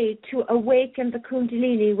any way to awaken the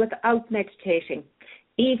Kundalini without meditating?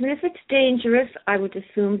 Even if it's dangerous, I would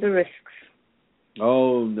assume the risks.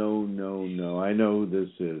 Oh, no. I know who this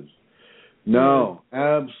is. No,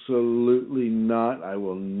 absolutely not. I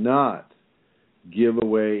will not give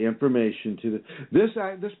away information to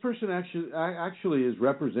this person. Actually is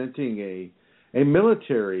representing a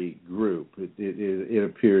military group. It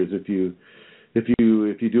appears if you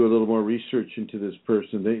do a little more research into this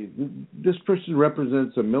person, this person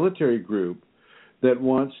represents a military group that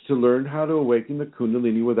wants to learn how to awaken the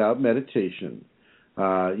Kundalini without meditation.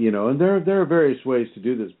 And there are various ways to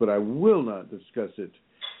do this, but I will not discuss it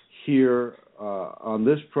here on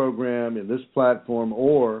this program, in this platform,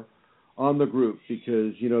 or on the group,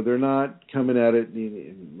 because they're not coming at it.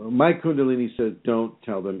 My Kundalini says don't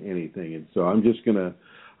tell them anything, and so I'm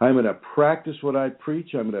gonna practice what I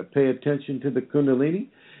preach. I'm gonna pay attention to the Kundalini,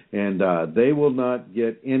 and they will not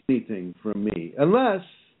get anything from me unless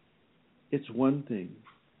it's one thing,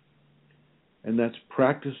 and that's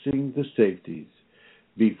practicing the safeties.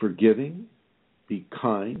 Be forgiving, be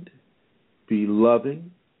kind, be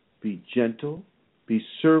loving, be gentle, be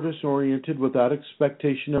service-oriented without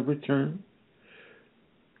expectation of return.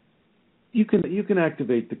 You can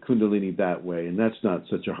activate the Kundalini that way, and that's not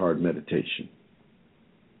such a hard meditation.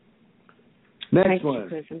 Next one.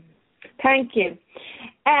 Thank you, Chrism. Thank you.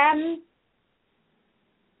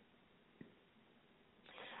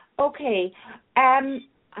 Okay.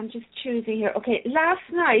 I'm just choosing here. Okay. Last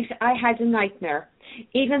night I had a nightmare.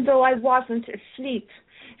 Even though I wasn't asleep,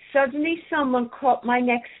 suddenly someone caught my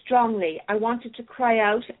neck strongly. I wanted to cry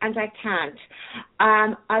out and I can't.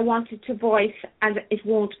 I wanted to voice and it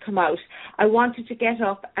won't come out. I wanted to get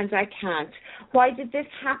up and I can't. Why did this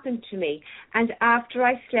happen to me? And after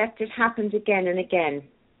I slept, it happened again and again.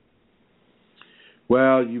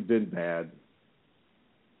 Well, you've been bad.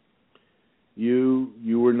 You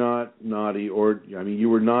were not naughty, you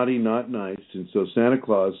were naughty, not nice, and so Santa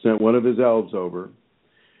Claus sent one of his elves over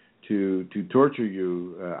to torture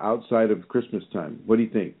you outside of Christmas time. What do you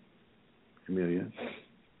think, Amelia?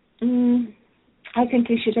 I think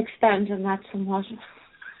you should expand on that somewhat.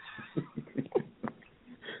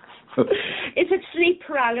 Is it sleep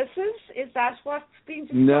paralysis? Is that what's being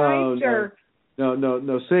described?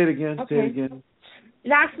 No. Say it again. Okay. Say it again.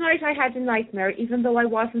 Last night I had a nightmare, even though I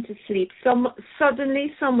wasn't asleep.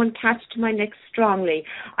 Suddenly someone catched my neck strongly.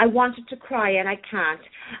 I wanted to cry and I can't.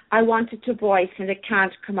 I wanted to voice and it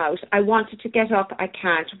can't come out. I wanted to get up, I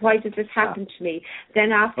can't. Why did this happen to me?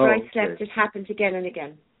 Then after I slept, it happened again and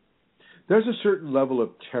again. There's a certain level of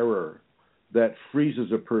terror that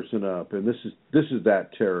freezes a person up, and this is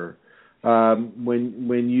that terror.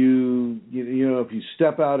 When you if you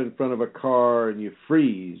step out in front of a car and you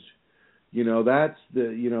freeze, that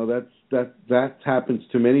happens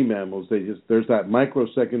to many mammals. There's that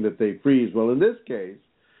microsecond that they freeze. Well, in this case,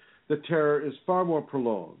 the terror is far more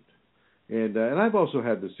prolonged, and I've also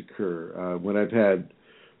had this occur when I've had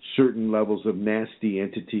certain levels of nasty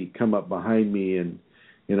entity come up behind me, and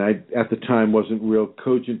I at the time wasn't real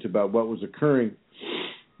cogent about what was occurring,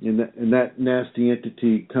 and that nasty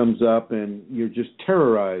entity comes up, and you're just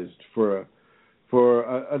terrorized for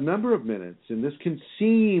a number of minutes, and this can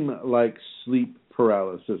seem like sleep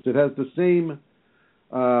paralysis. It has the same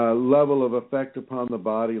level of effect upon the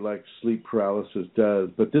body like sleep paralysis does,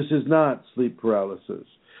 but this is not sleep paralysis.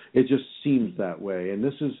 It just seems that way, and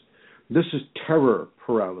this is terror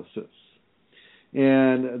paralysis.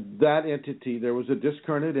 And that entity, there was a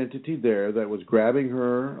discarnate entity there that was grabbing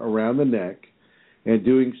her around the neck and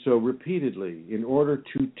doing so repeatedly in order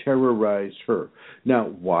to terrorize her. Now,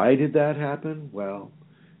 why did that happen? Well,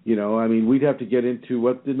 we'd have to get into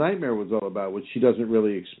what the nightmare was all about, which she doesn't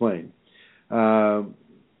really explain. What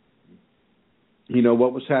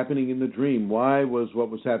was happening in the dream? Why was what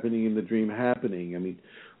was happening in the dream happening?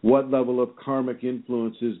 What level of karmic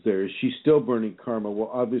influence is there? Is she still burning karma?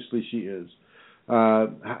 Well, obviously she is.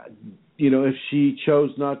 If she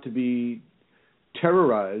chose not to be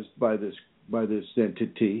terrorized by this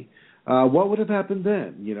entity, what would have happened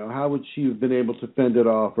then? How would she have been able to fend it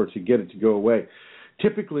off or to get it to go away?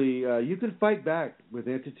 Typically, you can fight back with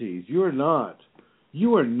entities. You are not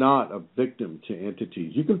a victim to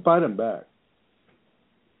entities. You can fight them back.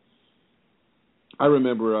 I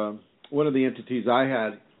remember one of the entities I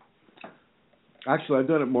had, actually I've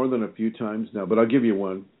done it more than a few times now, but I'll give you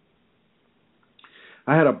one.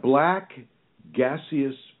 I had a black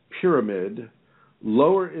gaseous pyramid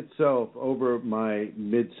lower itself over my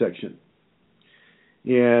midsection.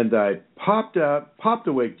 And I popped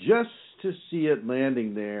awake just to see it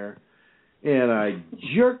landing there, and I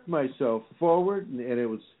jerked myself forward, and it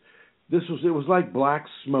was like black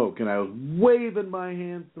smoke, and I was waving my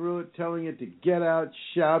hand through it, telling it to get out,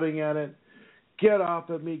 shouting at it, get off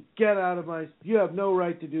of me, get out of my, you have no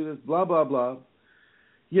right to do this, blah, blah, blah.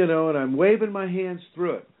 You know, and I'm waving my hands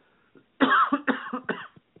through it,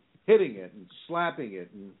 hitting it and slapping it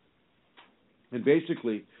and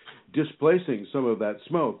basically displacing some of that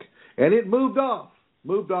smoke. And it moved off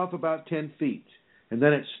about 10 feet. And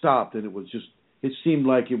then it stopped, and it seemed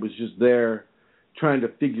like it was just there trying to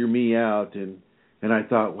figure me out. And I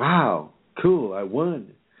thought, wow, cool, I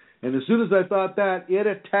won. And as soon as I thought that, it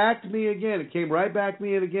attacked me again. It came right back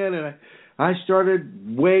me again, and I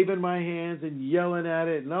started waving my hands and yelling at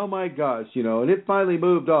it, and oh my gosh, you know, and it finally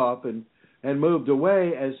moved off and moved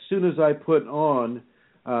away as soon as I put on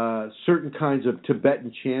certain kinds of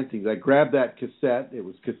Tibetan chantings. I grabbed that cassette. It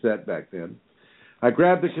was cassette back then. I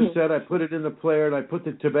grabbed the cassette, I put it in the player, and I put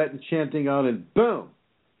the Tibetan chanting on, and boom,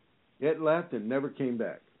 it left and never came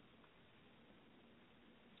back.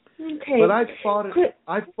 Okay. But I fought it.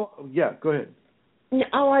 Yeah, go ahead.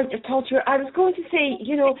 Oh, I thought I was going to say,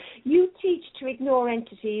 you know, you teach to ignore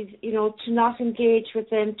entities, you know, to not engage with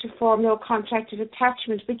them, to form no contracted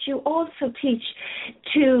attachment, but you also teach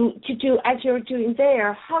to do as you're doing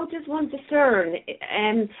there. How does one discern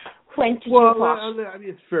when to do what? Well, I mean,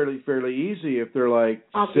 it's fairly easy if they're like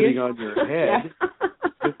sitting on your head.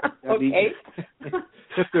 I mean,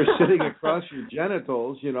 if they're sitting across your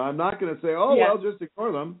genitals, you know, I'm not going to say, oh, well, just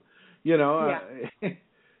ignore them, you know.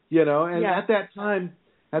 You know, and at that time,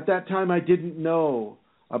 I didn't know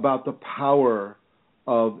about the power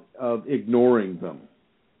of ignoring them.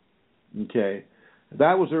 Okay,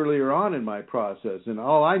 that was earlier on in my process, and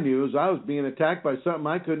all I knew is I was being attacked by something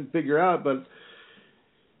I couldn't figure out, but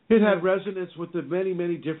it had resonance with the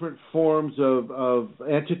many different forms of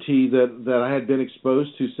entity that I had been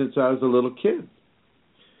exposed to since I was a little kid.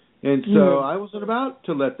 And so I wasn't about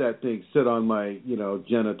to let that thing sit on my, you know,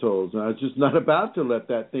 genitals. And I was just not about to let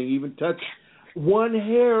that thing even touch one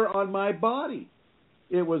hair on my body.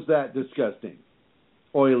 It was that disgusting.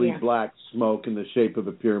 Oily black smoke in the shape of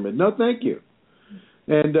a pyramid. No, thank you.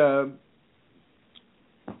 And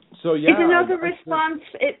so, yeah. Is another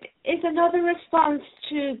response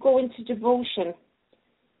to go into devotion?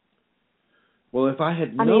 Well, if I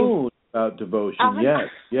had known about devotion, yes,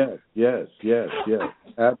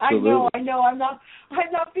 absolutely. I know. I'm not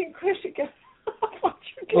being critical.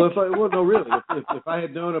 If I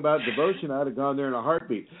had known about devotion, I'd have gone there in a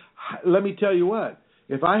heartbeat. Let me tell you what.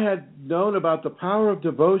 If I had known about the power of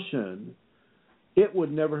devotion, it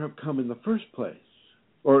would never have come in the first place,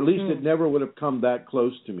 or at least it never would have come that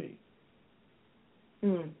close to me.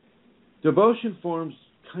 Devotion forms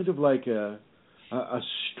kind of like a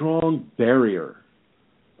strong barrier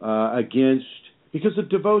against, because a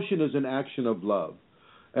devotion is an action of love,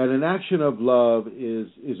 and an action of love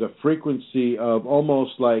is a frequency of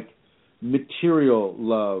almost like material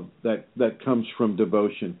love that comes from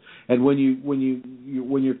devotion. And when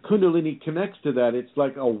your Kundalini connects to that, it's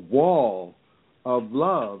like a wall of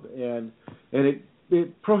love, and it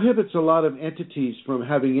prohibits a lot of entities from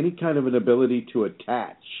having any kind of an ability to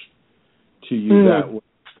attach to you that way.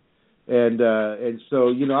 And so,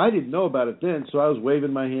 you know, I didn't know about it then, so I was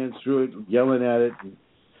waving my hands through it, yelling at it,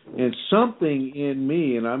 and something in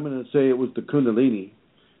me, and I'm going to say it was the Kundalini,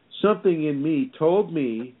 something in me told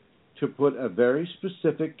me to put a very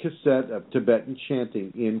specific cassette of Tibetan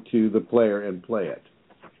chanting into the player and play it.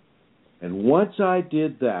 And once I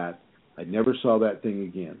did that, I never saw that thing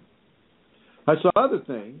again. I saw other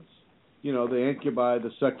things, you know, the incubi, the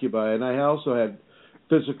succubi, and I also had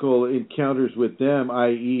physical encounters with them,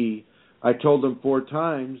 i.e., I told them 4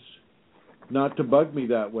 times not to bug me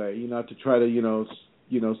that way, not to try to, you know,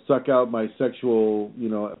 suck out my sexual, you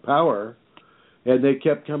know, power. And they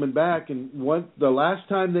kept coming back. And the last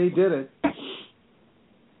time they did it,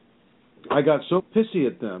 I got so pissy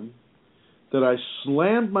at them that I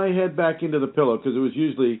slammed my head back into the pillow, because it was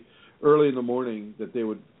usually early in the morning that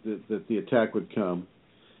that the attack would come.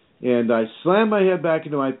 And I slammed my head back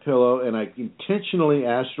into my pillow, and I intentionally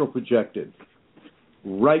astral projected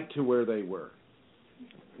right to where they were.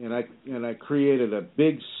 And I created a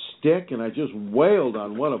big stick, and I just wailed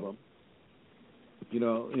on one of them. I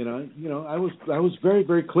was very,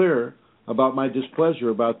 very clear about my displeasure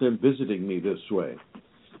about them visiting me this way.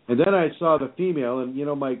 And then I saw the female, and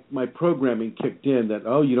my programming kicked in that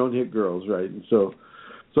you don't hit girls, right? And so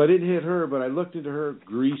I didn't hit her, but I looked into her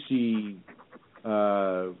greasy,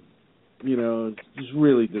 it's just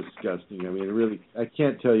really disgusting. I mean, I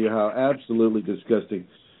can't tell you how absolutely disgusting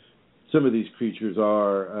some of these creatures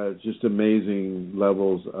are. Just amazing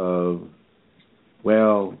levels of,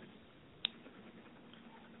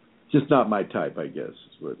 just not my type, I guess.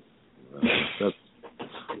 Is what.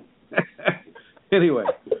 Anyway,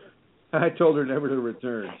 I told her never to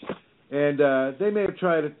return, and they may have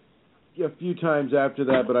tried it a few times after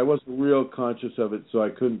that, but I wasn't real conscious of it, so I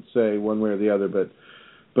couldn't say one way or the other. But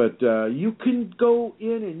you can go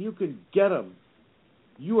in and you can get them.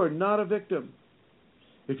 You are not a victim.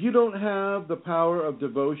 If you don't have the power of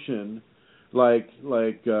devotion, like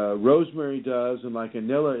Rosemary does, and like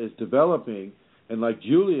Anila is developing, and like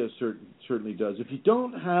Julia certainly does, if you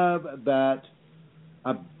don't have that,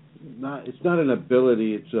 it's not an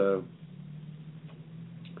ability. It's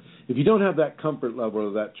if you don't have that comfort level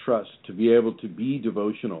or that trust to be able to be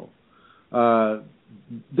devotional,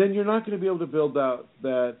 then you're not going to be able to build out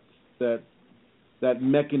that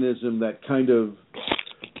mechanism that kind of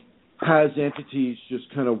has entities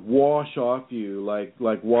just kind of wash off you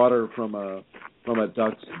like water from a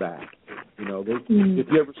duck's back. If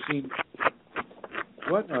you ever seen,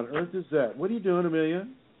 what on earth is that? What are you doing, Amelia?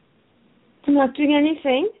 I'm not doing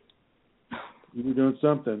anything. You're doing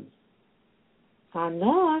something. I'm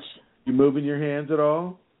not. You moving your hands at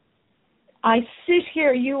all? I sit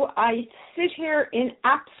here in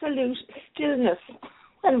absolute stillness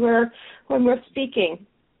when we're speaking,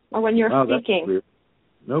 or when you're speaking. That's weird.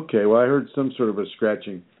 Okay, well, I heard some sort of a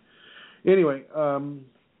scratching. Anyway,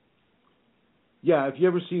 if you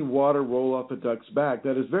ever seen water roll off a duck's back,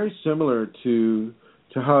 that is very similar to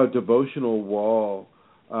how a devotional wall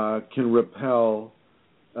can repel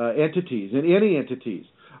entities, and any entities.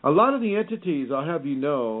 A lot of the entities, I'll have you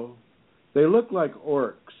know, they look like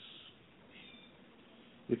orcs.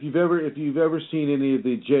 If you've ever seen any of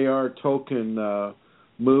the J.R. Tolkien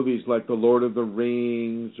movies, like The Lord of the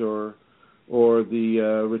Rings or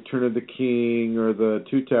the Return of the King or the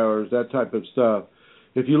Two Towers, that type of stuff,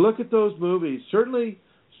 if you look at those movies, certainly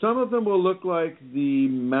some of them will look like the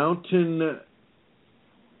mountain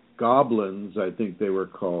goblins, I think they were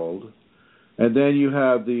called. And then you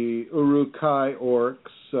have the Uruk-hai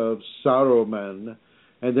orcs of Saruman,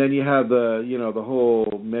 and then you have the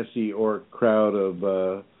whole messy orc crowd of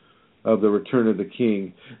the Return of the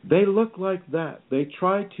King. They look like that. They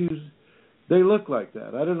look like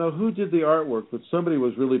that. I don't know who did the artwork, but somebody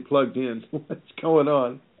was really plugged in to what's going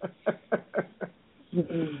on.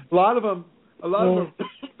 A lot of them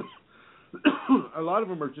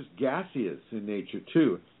are just gaseous in nature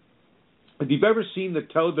too. If you've ever seen the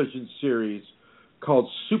television series called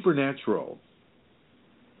Supernatural,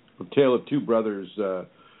 a tale of two brothers that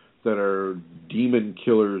are demon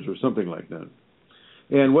killers or something like that,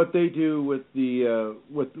 and what they do with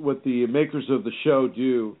what the makers of the show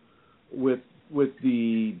do with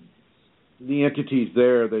the entities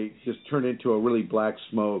there, they just turn into a really black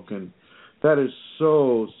smoke, and that is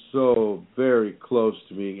so very close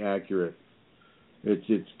to being accurate.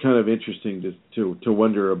 It's kind of interesting to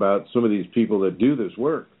wonder about some of these people that do this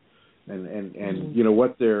work, and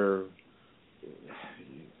what they're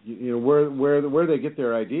where they get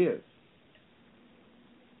their ideas.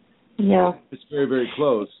 Yeah, it's very, very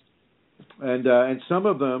close. And some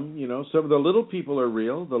of them, some of the little people are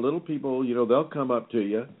real. The little people, they'll come up to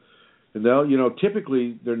you, and they'll,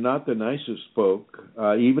 typically they're not the nicest folk.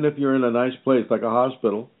 Even if you're in a nice place like a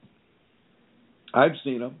hospital, I've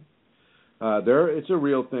seen them. It's a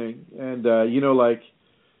real thing. And like,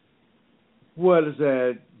 what is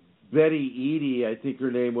that? Betty Eady, I think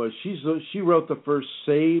her name was. She wrote the first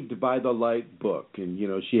Saved by the Light book, and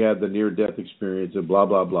she had the near-death experience and blah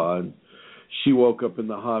blah blah. And she woke up in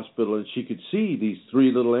the hospital and she could see these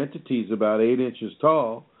three little entities about 8 inches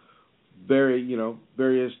tall,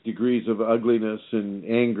 various degrees of ugliness and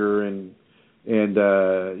anger and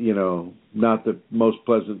not the most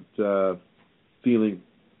pleasant feeling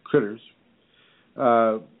critters.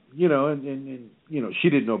 And she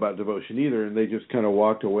didn't know about devotion either, and they just kind of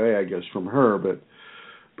walked away, I guess, from her.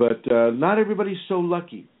 But not everybody's so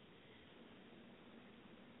lucky.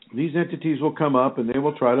 These entities will come up and they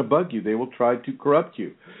will try to bug you. They will try to corrupt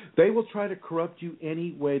you. They will try to corrupt you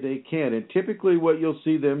any way they can. And typically what you'll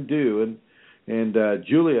see them do, and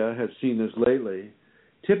Julia has seen this lately,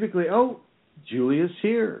 typically, Julia's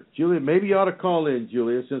here. Julia, maybe you ought to call in,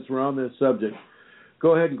 Julia, since we're on this subject.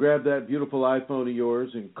 Go ahead and grab that beautiful iPhone of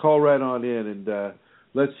yours and call right on in, and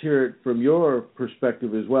let's hear it from your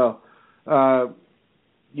perspective as well.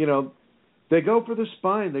 They go for the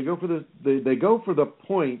spine. They go for the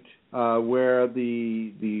point where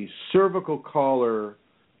the cervical collar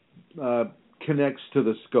connects to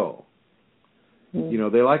the skull. You know,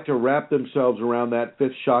 they like to wrap themselves around that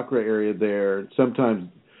fifth chakra area there. Sometimes,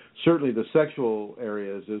 certainly the sexual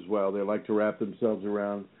areas as well. They like to wrap themselves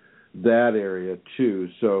around that area too.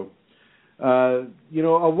 So, you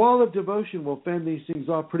know, a wall of devotion will fend these things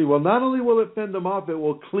off pretty well. Not only will it fend them off, it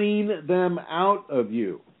will clean them out of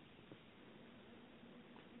you.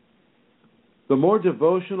 The more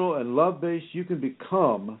devotional and love-based you can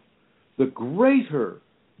become, the greater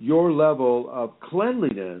your level of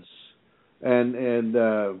cleanliness and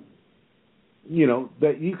you know,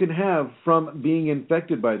 that you can have from being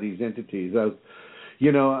infected by these entities.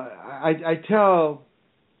 You know, I tell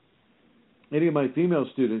any of my female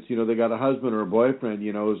students, you know, they got a husband or a boyfriend,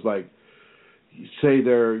 you know, is like, say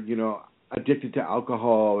they're, you know, addicted to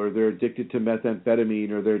alcohol, or they're addicted to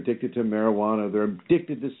methamphetamine, or they're addicted to marijuana, they're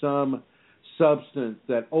addicted to some substance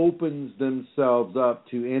that opens themselves up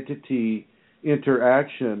to entity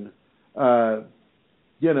interaction.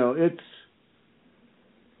 You know,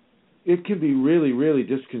 it can be really, really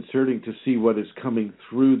disconcerting to see what is coming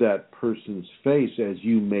through that person's face as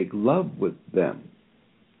you make love with them.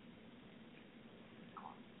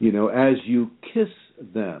 You know, as you kiss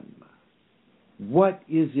them. What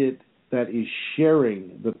is it that is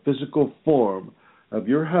sharing the physical form of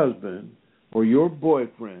your husband or your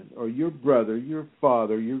boyfriend or your brother, your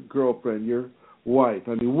father, your girlfriend, your wife?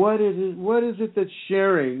 I mean, what is it that's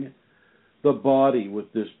sharing the body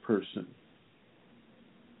with this person?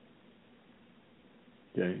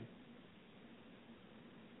 Okay.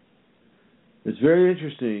 It's very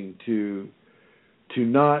interesting to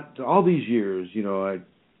not, all these years, you know,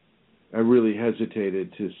 I really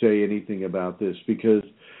hesitated to say anything about this because,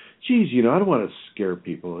 geez, you know, I don't want to scare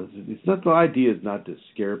people. It's not, the idea is not to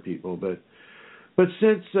scare people, but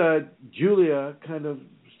since Julia kind of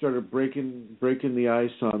started breaking the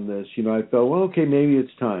ice on this, you know, I felt, well, okay, maybe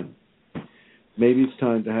it's time. Maybe it's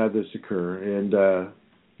time to have this occur. And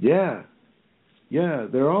yeah,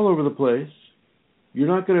 they're all over the place. You're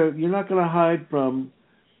not gonna hide from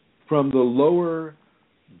the lower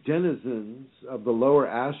denizens of the lower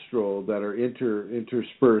astral that are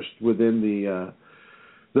interspersed within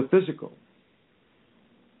the physical.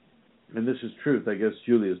 And this is truth. I guess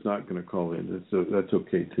Julia's not going to call in. That's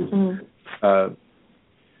okay too. Mm-hmm.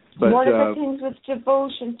 But one of the things with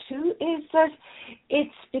devotion too is that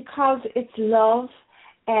it's because it's love.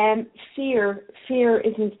 Fear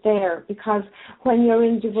isn't there, because when you're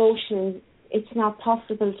in devotion, it's not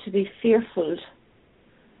possible to be fearful.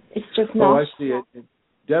 It's just not. Oh, I see it.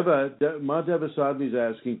 Ma Deva Sadmi is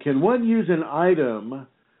asking, can one use an item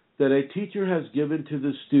that a teacher has given to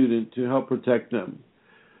the student to help protect them?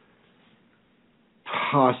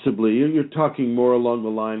 Possibly. You're talking more along the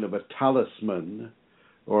line of a talisman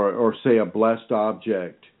or say a blessed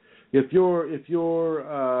object. If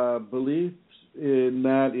your belief in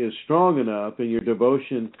that is strong enough and your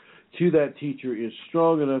devotion to that teacher is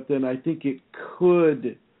strong enough, then I think it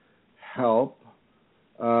could help.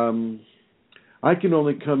 I can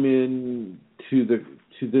only come in to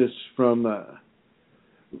this from,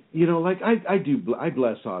 you know, like I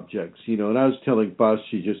bless objects, you know, and I was telling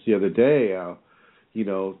Basti just the other day how, you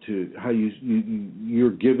know, to how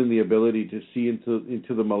you're given the ability to see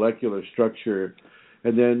into the molecular structure,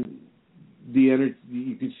 and then the energy,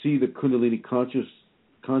 you can see the Kundalini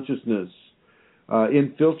consciousness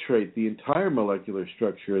infiltrate the entire molecular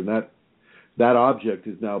structure, and that object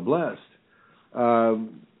is now blessed.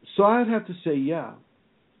 So I'd have to say, yeah,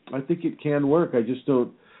 I think it can work.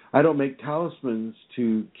 I don't make talismans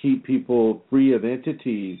to keep people free of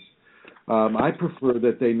entities. I prefer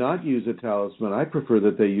that they not use a talisman. I prefer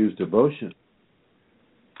that they use devotion,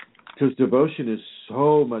 because devotion is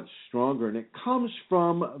so much stronger, and it comes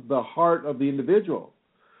from the heart of the individual.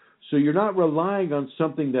 So you're not relying on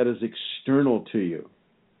something that is external to you.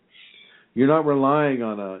 You're not relying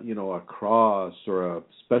on a cross or a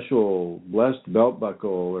special blessed belt buckle,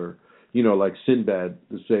 or, you know, like Sinbad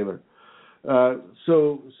the sailor.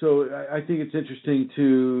 So I think it's interesting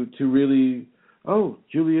to really. Oh,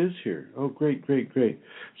 Julie is here. Oh, great.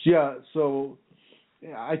 So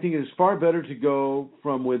I think it's far better to go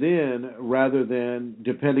from within rather than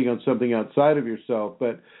depending on something outside of yourself.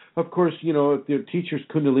 But of course, you know, if your teacher's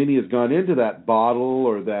Kundalini has gone into that bottle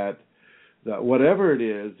or that whatever it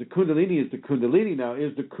is, the Kundalini is the Kundalini. Now,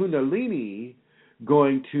 is the Kundalini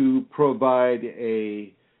going to provide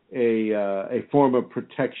a form of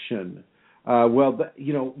protection?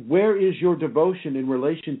 You know, where is your devotion in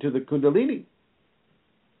relation to the Kundalini?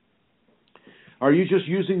 Are you just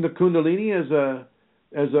using the Kundalini as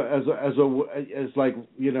as like,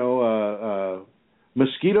 you know,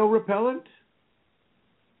 mosquito repellent?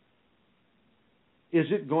 Is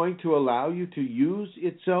it going to allow you to use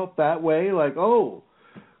itself that way? Like, oh,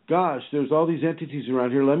 gosh, there's all these entities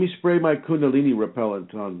around here. Let me spray my Kundalini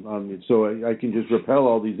repellent on me so I can just repel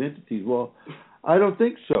all these entities. Well, I don't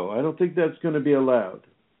think so. I don't think that's going to be allowed.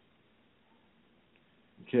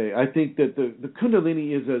 Okay, I think that the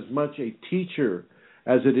Kundalini is as much a teacher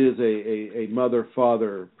as it is a mother,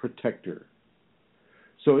 father, protector.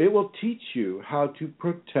 So it will teach you how to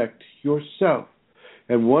protect yourself.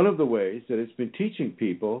 And one of the ways that it's been teaching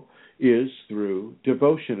people is through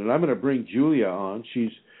devotion. And I'm going to bring Julia on.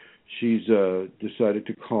 She's decided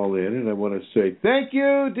to call in, and I want to say thank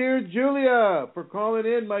you, dear Julia, for calling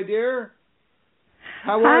in, my dear.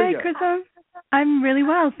 How are you? Hi, Chrism. I'm really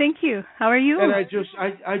well, thank you. How are you? And I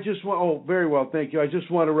just want, oh, very well, thank you. I just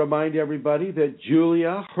want to remind everybody that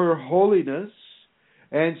Julia, Her Holiness,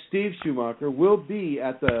 and Steve Schumacher will be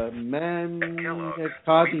at the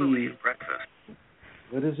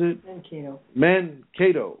what is it?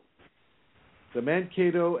 Mankato. The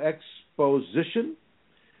Mankato Exposition.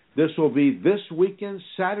 This will be this weekend,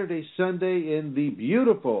 Saturday, Sunday, in the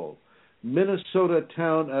beautiful Minnesota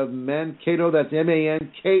town of Mankato. That's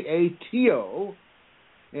Mankato.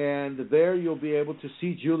 And there you'll be able to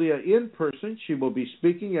see Julia in person. She will be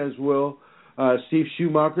speaking, as will Steve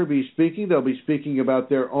Schumacher be speaking. They'll be speaking about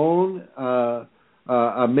their own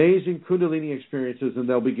amazing Kundalini experiences, and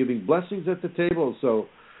they'll be giving blessings at the table. So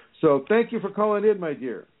thank you for calling in, my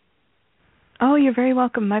dear. Oh, you're very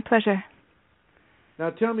welcome. My pleasure.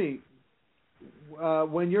 Now tell me,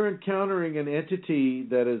 when you're encountering an entity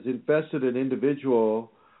that has infested an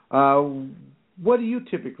individual, what do you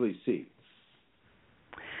typically see?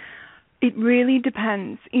 It really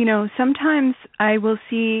depends. You know, sometimes I will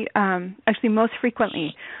see, actually most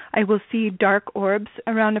frequently, I will see dark orbs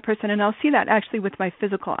around a person, and I'll see that actually with my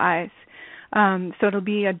physical eyes. So it'll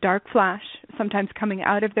be a dark flash, sometimes coming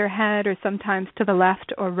out of their head or sometimes to the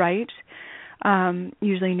left or right,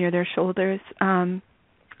 usually near their shoulders.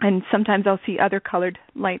 And sometimes I'll see other colored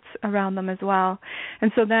lights around them as well.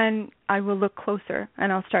 And so then I will look closer,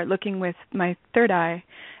 and I'll start looking with my third eye,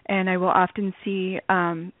 and I will often see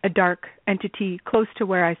a dark entity close to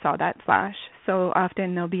where I saw that flash. So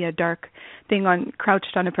often there'll be a dark thing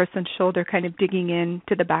crouched on a person's shoulder, kind of digging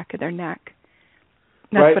into the back of their neck.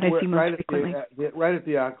 That's what I see most frequently. Right at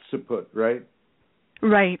the occiput, right?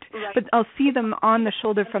 Right. But I'll see them on the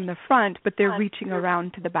shoulder from the front, but they're reaching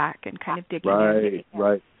around to the back and kind of digging in.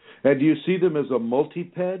 Right. And do you see them as a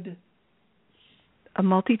multiped? A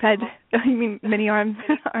multiped? You mean many arms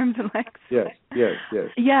and legs? Yes.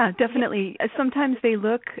 Yeah, definitely. Sometimes they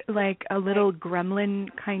look like a little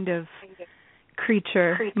gremlin kind of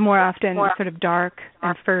creature, more often sort of dark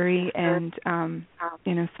and furry and,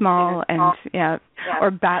 small and,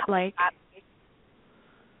 or bat-like.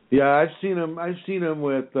 Yeah, I've seen them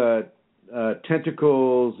with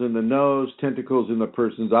tentacles in the nose, tentacles in the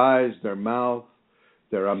person's eyes, their mouth,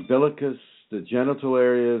 their umbilicus, the genital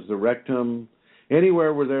areas, the rectum,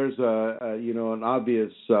 anywhere where there's an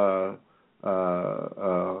obvious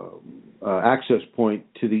access point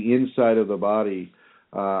to the inside of the body.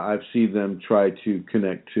 I've seen them try to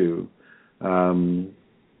connect to. And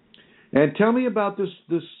tell me about this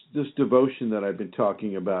devotion that I've been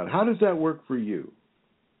talking about. How does that work for you?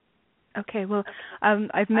 Okay, well,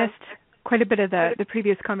 I've missed quite a bit of the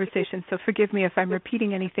previous conversation, so forgive me if I'm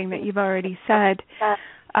repeating anything that you've already said.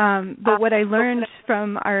 But what I learned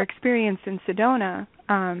from our experience in Sedona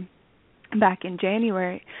back in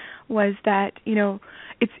January was that,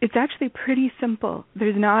 it's actually pretty simple.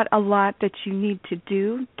 There's not a lot that you need to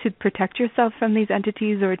do to protect yourself from these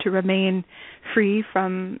entities or to remain free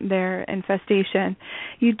from their infestation.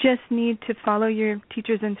 You just need to follow your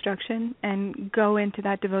teacher's instruction and go into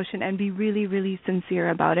that devotion and be really, really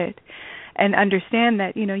sincere about it. And understand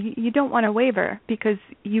that, you don't want to waver because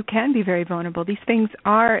you can be very vulnerable. These things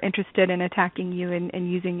are interested in attacking you and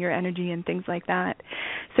using your energy and things like that.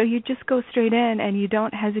 So you just go straight in and you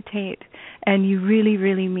don't hesitate and you really,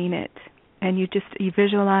 really mean it. And you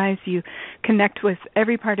visualize, you connect with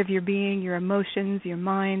every part of your being, your emotions, your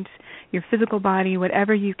mind, your physical body,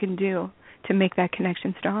 whatever you can do to make that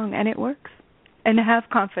connection strong. And it works. And have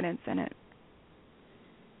confidence in it.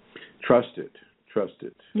 Trust it.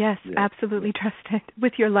 Yes, absolutely trust it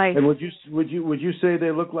with your life. And would you say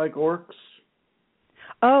they look like orcs?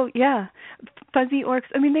 Oh yeah, fuzzy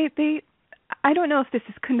orcs. I mean, they. I don't know if this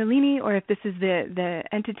is Kundalini or if this is the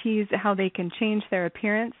entities, how they can change their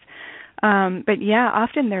appearance. But yeah,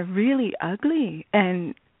 often they're really ugly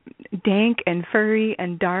and dank and furry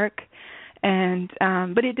and dark, And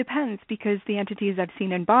but it depends, because the entities I've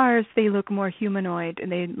seen in bars, they look more humanoid,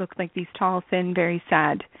 and they look like these tall, thin, very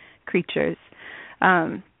sad creatures.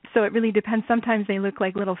 So it really depends. Sometimes they look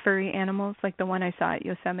like little furry animals, like the one I saw at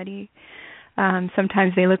Yosemite.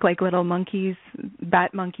 Sometimes they look like little monkeys,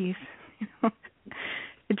 bat monkeys.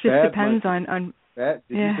 It just bad depends monkey. on Did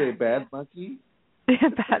you say bad monkey? Yeah,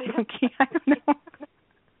 bat monkey. I don't know.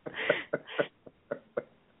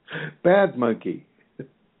 Bad monkey.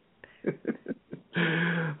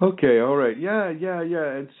 Okay, all right. Yeah.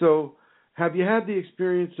 And so, have you had the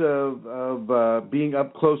experience of being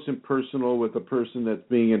up close and personal with a person that's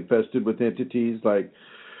being infested with entities, like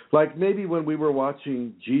maybe when we were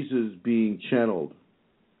watching Jesus being channeled?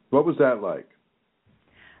 What was that like?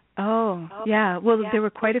 Oh, yeah. Well, there were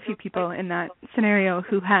quite a few people in that scenario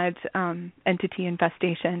who had entity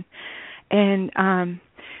infestation. And,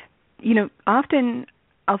 often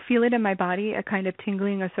I'll feel it in my body, a kind of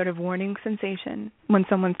tingling, a sort of warning sensation when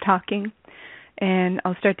someone's talking. And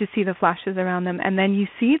I'll start to see the flashes around them. And then you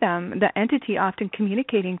see them, the entity often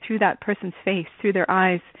communicating through that person's face, through their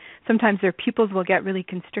eyes. Sometimes their pupils will get really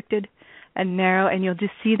constricted and narrow, and you'll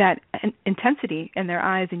just see that intensity in their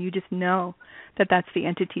eyes, and you just know that that's the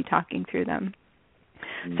entity talking through them.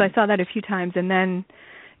 Mm-hmm. So I saw that a few times. And then,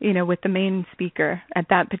 with the main speaker at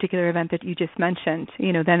that particular event that you just mentioned,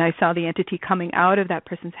 then I saw the entity coming out of that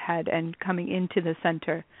person's head and coming into the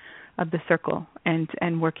center of the circle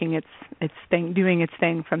and working its thing, doing its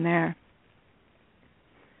thing from there.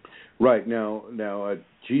 Right. Now,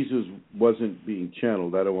 Jesus wasn't being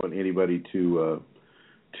channeled. I don't want anybody to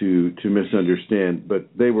misunderstand, but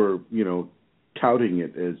they were, touting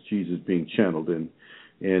it as Jesus being channeled, and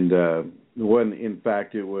when in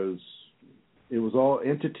fact it was all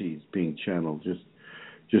entities being channeled,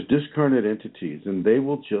 just discarnate entities, and they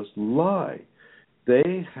will just lie.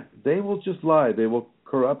 They will just lie. They will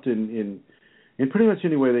corrupt in pretty much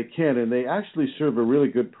any way they can, and they actually serve a really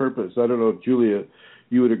good purpose. I don't know if Julia,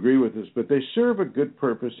 you would agree with this, but they serve a good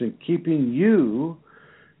purpose in keeping you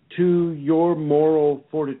to your moral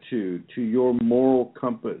fortitude, to your moral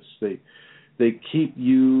compass. They keep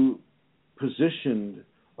you positioned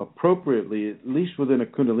appropriately, at least within a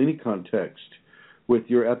Kundalini context, with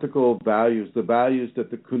your ethical values, the values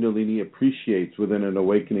that the Kundalini appreciates within an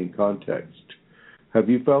awakening context. Have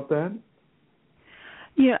you felt that?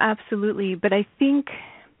 Yeah, absolutely. But I think,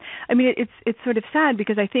 it's sort of sad,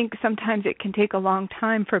 because I think sometimes it can take a long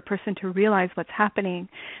time for a person to realize what's happening,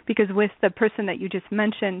 because with the person that you just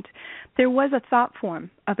mentioned, there was a thought form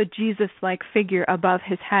of a Jesus-like figure above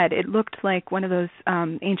his head. It looked like one of those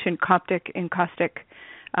ancient Coptic encaustic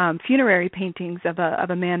funerary paintings of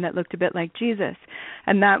a man that looked a bit like Jesus.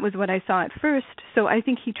 And that was what I saw at first. So I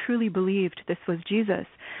think he truly believed this was Jesus.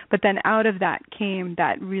 But then out of that came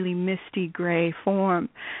that really misty gray form.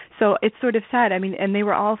 So it's sort of sad. And they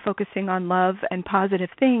were all focusing on love and positive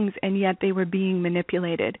things, and yet they were being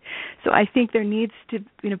manipulated. So I think there needs to,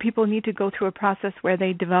 people need to go through a process where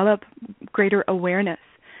they develop greater awareness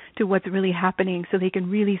to what's really happening, so they can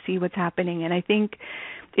really see what's happening. And I think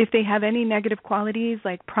if they have any negative qualities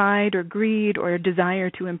like pride or greed or desire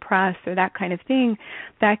to impress or that kind of thing,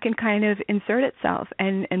 that can kind of insert itself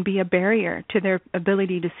and be a barrier to their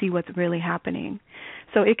ability to see what's really happening.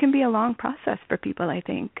 So it can be a long process for people, I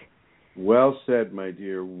think. Well said, my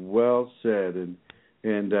dear. Well said.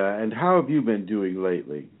 And how have you been doing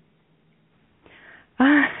lately?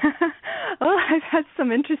 Well, I've had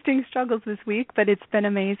some interesting struggles this week, but it's been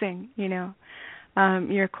amazing. You're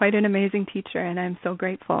quite an amazing teacher, and I'm so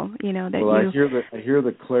grateful. That I hear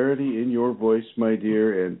the clarity in your voice, my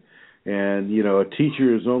dear, and a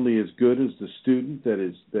teacher is only as good as the student that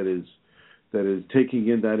is taking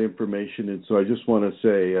in that information. And so I just want to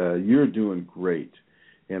say you're doing great,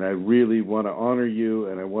 and I really want to honor you,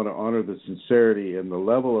 and I want to honor the sincerity and the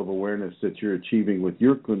level of awareness that you're achieving with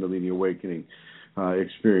your Kundalini Awakening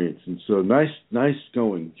experience. And so nice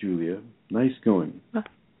going, Julia. Nice going.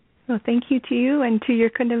 Well, thank you to you and to your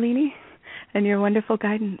Kundalini and your wonderful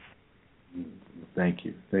guidance. Thank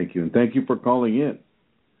you. And thank you for calling in.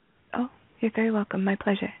 Oh, you're very welcome. My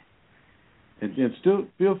pleasure. And still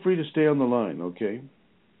feel free to stay on the line, okay?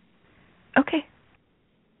 Okay.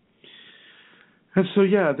 And so,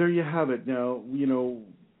 yeah, there you have it. Now,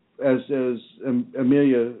 as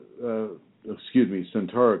Amelia,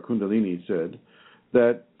 Santara Kundalini said,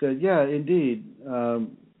 that yeah, indeed,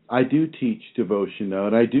 I do teach devotion now,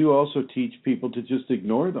 and I do also teach people to just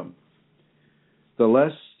ignore them. The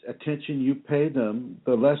less attention you pay them,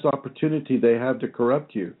 the less opportunity they have to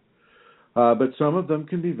corrupt you. But some of them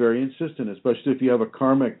can be very insistent, especially if you have a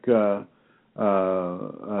karmic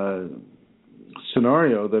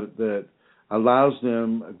scenario that allows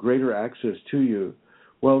them greater access to you,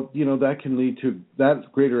 well, that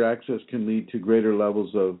greater access can lead to greater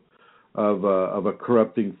levels of a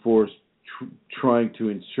corrupting force trying to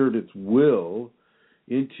insert its will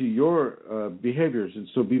into your behaviors. And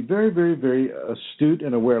so be very, very, very astute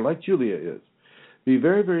and aware, like Julia is. Be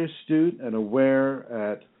very, very astute and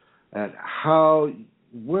aware at how,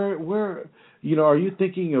 where, are you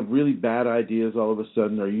thinking of really bad ideas all of a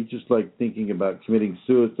sudden? Are you just like thinking about committing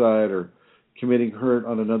suicide or committing hurt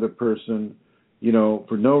on another person,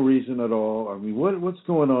 for no reason at all? I mean, what's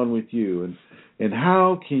going on with you? And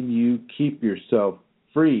how can you keep yourself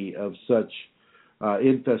free of such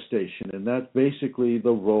infestation? And that's basically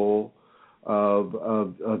the role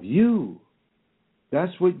of you.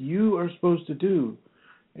 That's what you are supposed to do.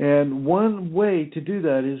 And one way to do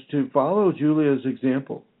that is to follow Julia's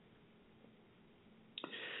example.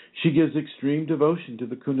 She gives extreme devotion to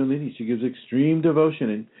the Kundalini. She gives extreme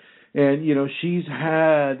devotion, and she's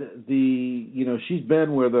had she's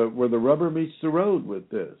been where the rubber meets the road with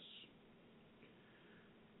this.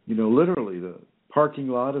 Literally the parking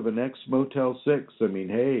lot of an ex-Motel 6. I mean,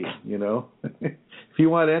 hey, if you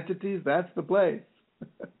want entities, that's the place.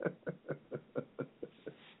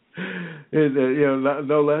 And,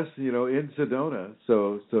 no less, in Sedona.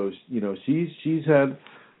 So she's had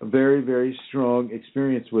a very, very strong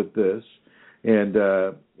experience with this, and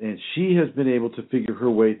she has been able to figure her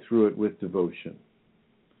way through it with devotion.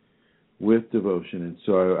 And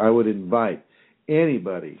so I would invite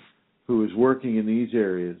anybody who is working in these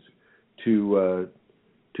areas to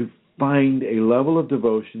find a level of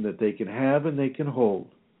devotion that they can have and they can hold.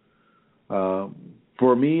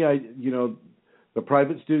 For me, the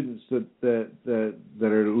private students that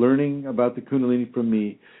are learning about the Kundalini from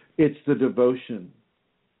me, it's the devotion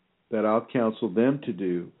that I'll counsel them to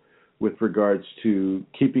do with regards to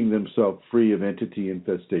keeping themselves free of entity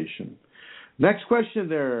infestation. Next question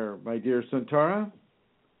there, my dear Santara.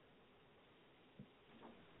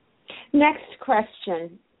 Next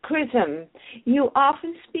question. Chrism, you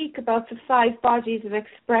often speak about the 5 bodies of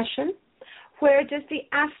expression. Where does the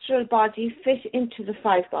astral body fit into the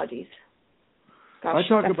 5 bodies? I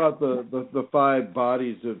talk about the 5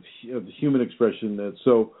 bodies of human expression.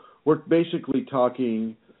 So we're basically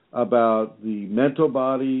talking about the mental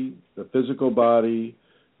body, the physical body,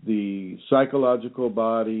 the psychological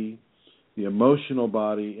body, the emotional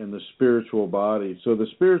body, and the spiritual body. So the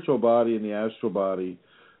spiritual body and the astral body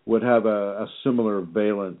would have a similar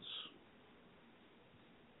valence.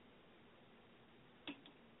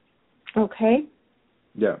 Okay.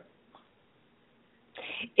 Yeah.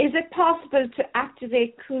 Is it possible to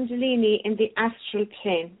activate Kundalini in the astral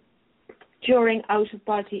plane during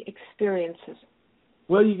out-of-body experiences?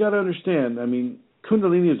 Well, you got to understand, I mean,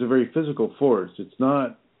 Kundalini is a very physical force. It's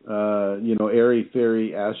not,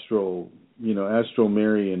 airy-fairy astral, astral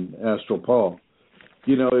Mary and astral Paul.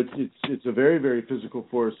 It's a very, very physical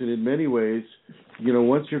force. And in many ways,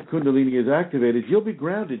 once your Kundalini is activated, you'll be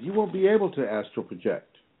grounded. You won't be able to astral project.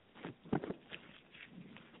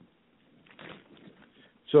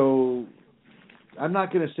 So I'm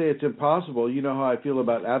not going to say it's impossible. You know how I feel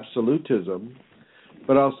about absolutism,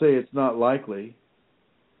 but I'll say it's not likely.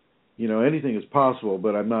 Anything is possible,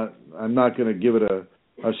 but I'm not going to give it a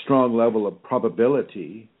strong level of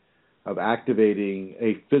probability of activating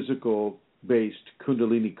a physical-based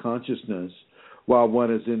Kundalini consciousness while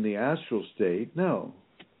one is in the astral state. No,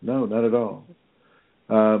 not at all.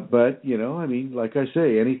 But, like I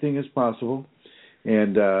say, anything is possible.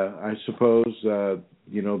 And I suppose,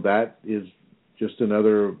 that is just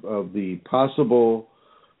another of the possible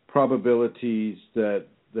probabilities that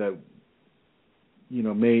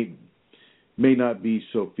may not be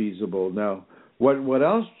so feasible. Now, what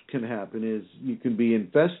else can happen is you can be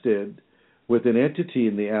infested with an entity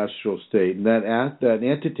in the astral state, and that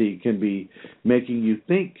entity can be making you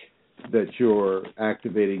think that you're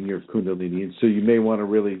activating your Kundalini, and so you may want to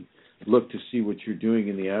really look to see what you're doing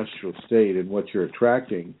in the astral state and what you're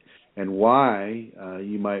attracting, and why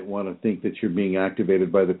you might want to think that you're being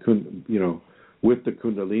activated by with the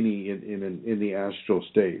Kundalini in the astral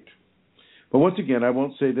state. But once again, I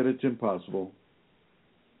won't say that it's impossible.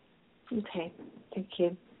 Okay, thank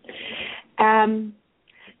you.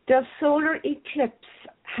 Does solar eclipse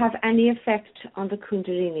have any effect on the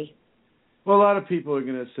Kundalini? Well, a lot of people are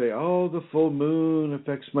going to say, the full moon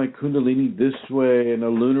affects my Kundalini this way, and a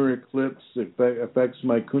lunar eclipse affects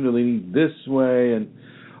my Kundalini this way, and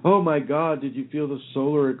oh my God, did you feel the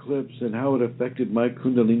solar eclipse and how it affected my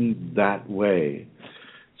Kundalini that way?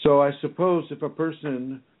 So I suppose if a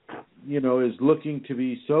person, is looking to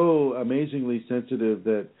be so amazingly sensitive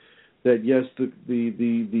that that yes,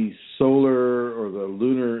 the solar or the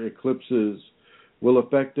lunar eclipses will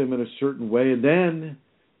affect them in a certain way, and then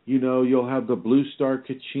you'll have the blue star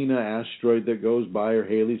Kachina asteroid that goes by, or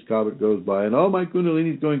Halley's Comet goes by, and my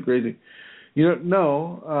Kundalini's going crazy.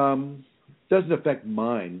 No, doesn't affect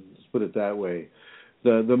mine. Let's put it that way.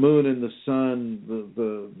 The moon and the sun,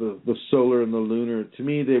 the solar and the lunar, to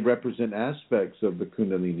me, they represent aspects of the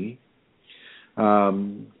Kundalini.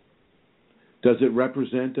 Does it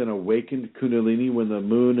represent an awakened Kundalini when the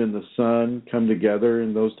moon and the sun come together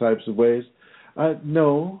in those types of ways?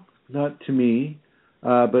 No, not to me.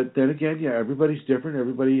 But then again, everybody's different.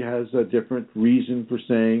 Everybody has a different reason for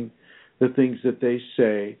saying the things that they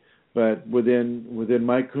say. But within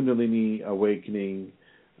my Kundalini awakening,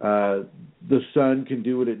 the sun can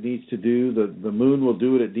do what it needs to do. The moon will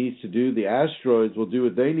do what it needs to do. The asteroids will do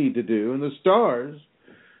what they need to do. And the stars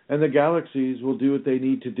and the galaxies will do what they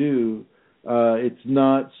need to do. It's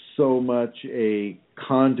not so much a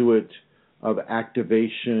conduit of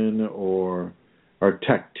activation or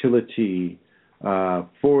tactility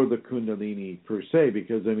for the Kundalini per se,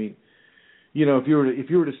 because if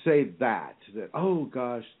you were to say that oh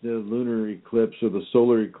gosh, the lunar eclipse or the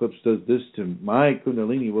solar eclipse does this to my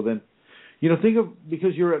Kundalini, well then think of,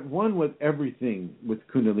 because you're at one with everything with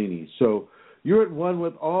Kundalini, so you're at one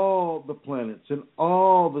with all the planets and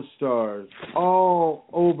all the stars all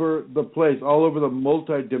over the place, all over the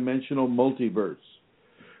multi-dimensional multiverse.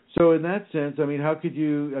 So in that sense, how could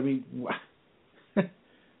you,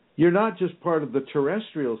 you're not just part of the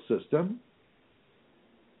terrestrial system.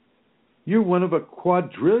 You're one of a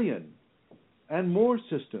quadrillion and more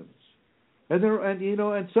systems. And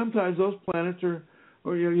sometimes those planets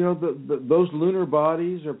those lunar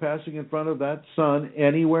bodies are passing in front of that sun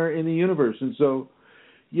anywhere in the universe. And so,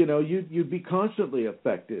 you'd be constantly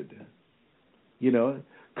affected.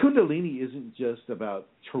 Kundalini isn't just about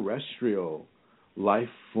terrestrial life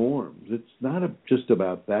forms. It's not just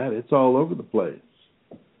about that. It's all over the place.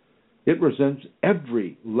 It represents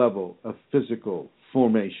every level of physical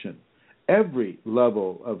formation, every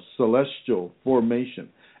level of celestial formation,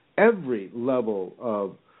 every level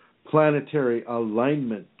of planetary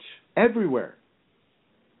alignment, everywhere,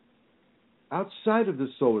 outside of the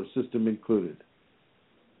solar system included.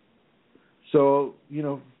 So,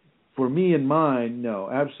 for me and mine, no,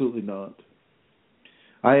 absolutely not.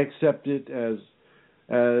 I accept it as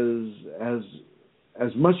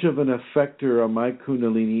much of an effector on my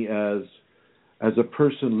Kundalini as a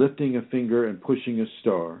person lifting a finger and pushing a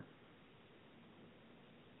star.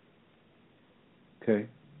 Okay.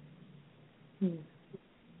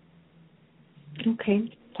 Okay,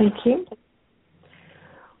 thank you.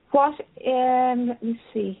 What, let me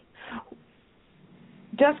see.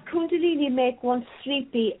 Does Kundalini make one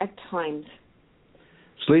sleepy at times?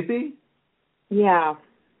 Sleepy? Yeah.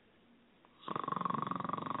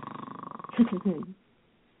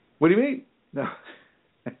 What do you mean? No.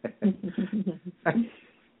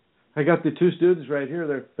 I got the two students right here.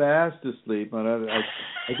 They're fast asleep. And I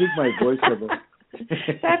think my voice of it.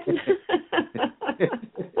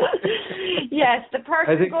 Yes, the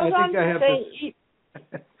person goes on to say...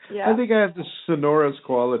 I think I have the sonorous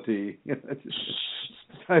quality. It's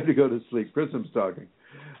time to go to sleep. Chrism's talking.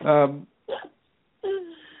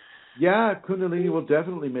 Kundalini will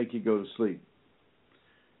definitely make you go to sleep.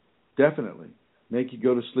 Definitely make you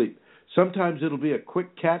go to sleep. Sometimes it'll be a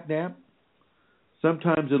quick cat nap.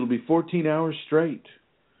 Sometimes it'll be 14 hours straight.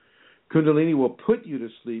 Kundalini will put you to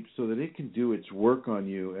sleep so that it can do its work on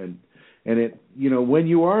you. And it, when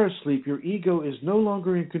you are asleep, your ego is no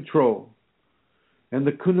longer in control. And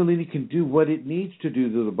the Kundalini can do what it needs to do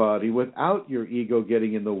to the body without your ego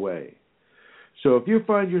getting in the way. So if you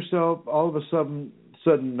find yourself all of a sudden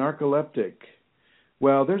narcoleptic,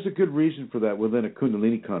 well, there's a good reason for that within a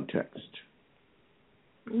Kundalini context.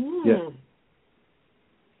 Yeah.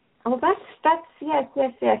 Oh, that's yes.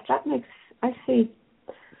 That makes, I see.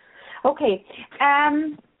 Okay.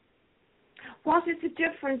 What is the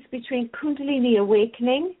difference between Kundalini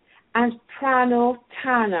Awakening and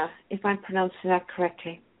Pranotana, if I'm pronouncing that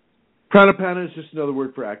correctly? Pranotana is just another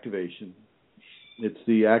word for activation. It's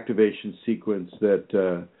the activation sequence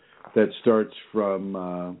that starts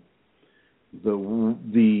from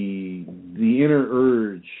the inner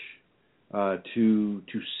urge to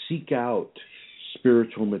seek out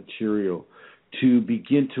spiritual material, to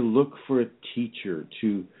begin to look for a teacher,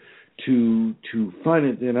 to find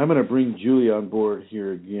it. And I'm going to bring Julia on board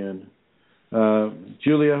here again.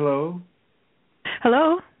 Julia, hello.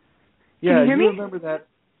 Hello. Yeah, can you hear me?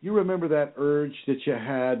 You remember that urge that you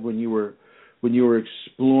had when you were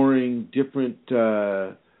exploring different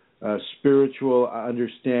spiritual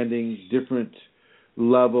understandings, different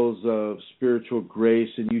levels of spiritual grace,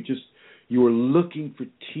 and you were looking for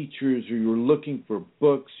teachers, or you were looking for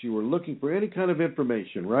books, you were looking for any kind of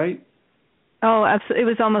information, right? Oh, absolutely. It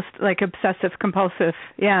was almost like obsessive compulsive.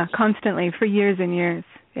 Yeah, constantly for years and years.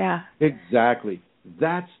 Yeah. Exactly.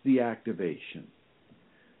 That's the activation.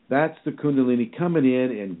 That's the Kundalini coming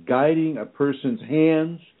in and guiding a person's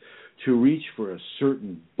hands to reach for a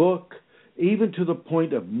certain book, even to the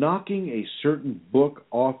point of knocking a certain book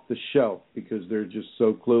off the shelf because they're just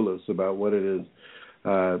so clueless about what it is,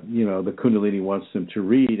 the Kundalini wants them to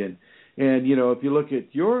read. And if you look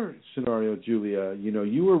at your scenario, Julia,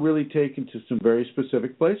 you were really taken to some very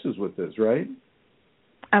specific places with this, right?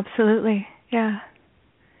 Absolutely, yeah.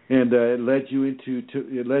 And it led you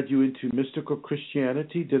into mystical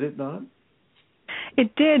Christianity, did it not?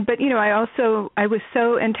 It did, but I was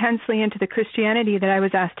so intensely into the Christianity that I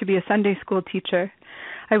was asked to be a Sunday school teacher.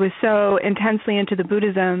 I was so intensely into the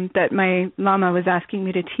Buddhism that my Lama was asking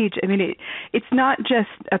me to teach. I mean, it's not just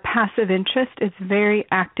a passive interest; it's very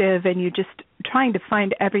active, and you're just trying to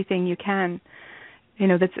find everything you can,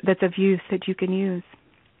 that's of use that you can use.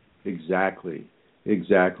 Exactly,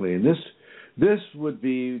 and this would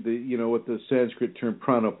be what the Sanskrit term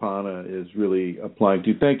pranapana is really applying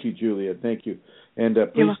to. Thank you, Julia. Thank you, and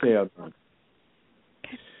please stay out there.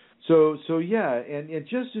 So yeah, and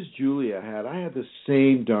just as Julia had, I had the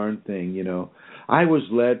same darn thing, I was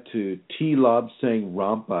led to T. Lobsang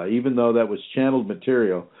Rampa, even though that was channeled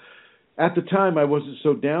material. At the time, I wasn't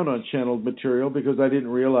so down on channeled material because I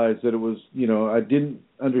didn't realize that it was, I didn't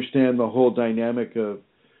understand the whole dynamic of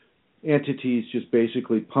entities just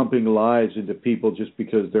basically pumping lies into people just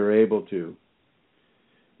because they're able to.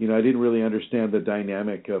 I didn't really understand the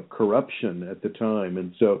dynamic of corruption at the time,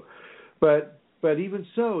 and so, but even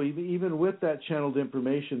so, even with that channeled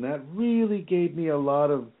information, that really gave me a lot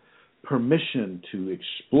of permission to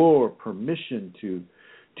explore, permission to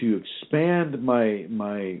expand my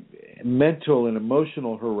mental and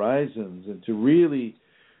emotional horizons, and to really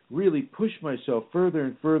push myself further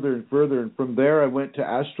and further and further. And from there, I went to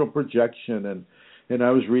astral projection, and I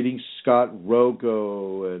was reading Scott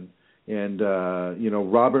Rogo and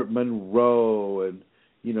Robert Monroe and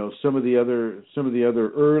some of the other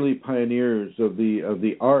early pioneers of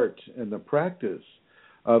the art and the practice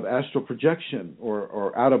of astral projection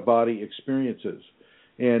or out of body experiences.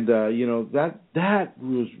 And I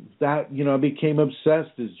became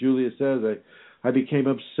obsessed, as Julia says. I became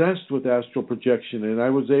obsessed with astral projection, and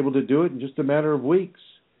I was able to do it in just a matter of weeks.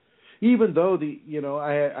 Even though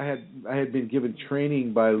I had been given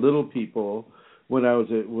training by little people when I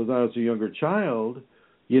was a younger child,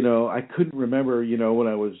 I couldn't remember, when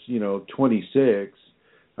I was 26,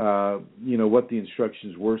 what the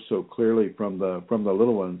instructions were so clearly from the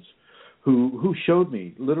little ones, who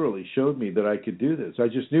literally showed me that I could do this. I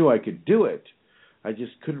just knew I could do it. I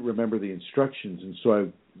just couldn't remember the instructions, and so I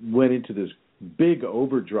went into this big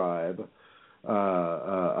overdrive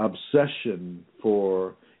obsession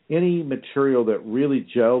for any material that really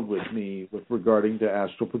gelled with me with regarding to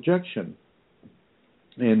astral projection.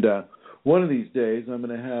 And one of these days, I'm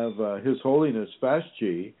going to have His Holiness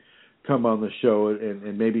Fastji come on the show,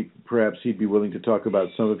 and maybe perhaps he'd be willing to talk about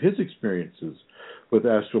some of his experiences with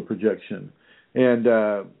astral projection. And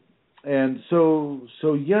so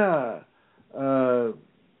yeah, the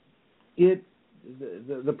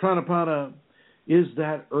pranapana is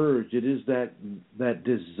that urge. It is that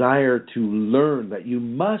desire to learn, that you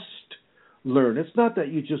must learn. It's not that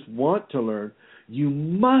you just want to learn. You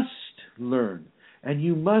must learn. And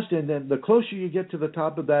then the closer you get to the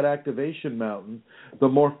top of that activation mountain, the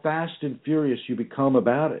more fast and furious you become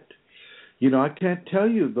about it. I can't tell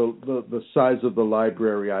you the size of the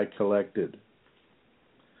library I collected.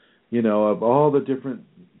 Of all the different,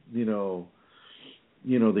 the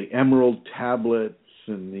emerald tablets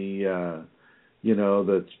and the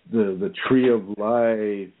Tree of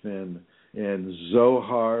Life and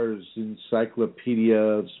Zohar's Encyclopedia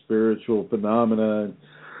of Spiritual Phenomena.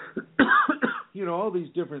 All these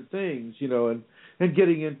different things, and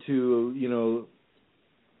getting into,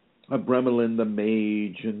 a Bremelin the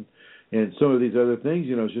Mage and some of these other things,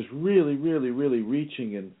 it's just really, really, really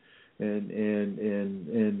reaching and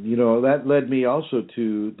that led me also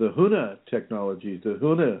to the Huna technologies, the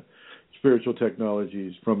Huna spiritual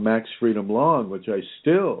technologies from Max Freedom Long, which I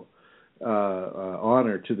still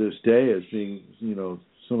honor to this day as being,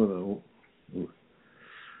 some of the.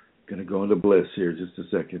 Going to go into bliss here just a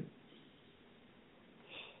second.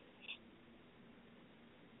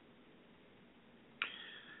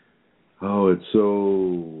 Oh, it's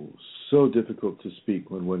so difficult to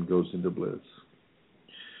speak when one goes into bliss.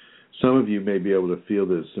 Some of you may be able to feel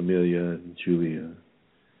this, Amelia and Julia.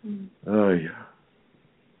 Mm. Oh, yeah.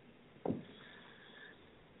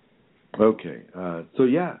 Okay.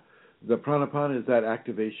 The Pranapana is that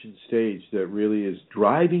activation stage that really is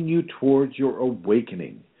driving you towards your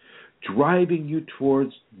awakening, driving you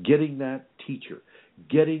towards getting that teacher,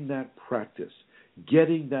 getting that practice,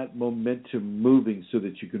 getting that momentum moving so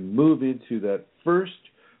that you can move into that first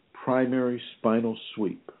primary spinal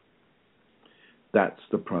sweep. That's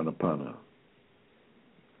the Pranapana.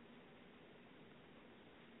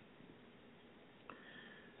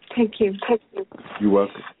 Thank you. You're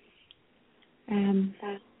welcome.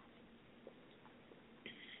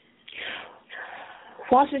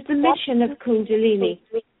 What is the mission of Kundalini?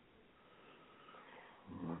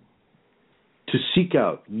 To seek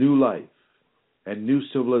out new life and new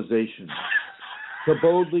civilizations. To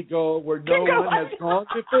boldly go where no one has gone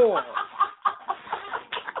before.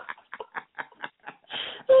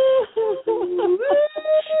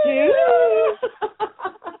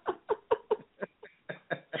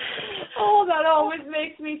 Oh, that always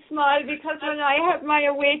makes me smile, because when I have my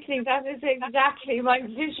awakening, that is exactly my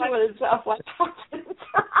visuals of what happens.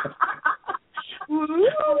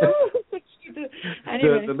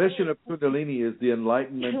 Anyway. The mission of Kundalini is the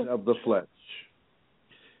enlightenment of the flesh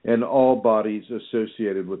and all bodies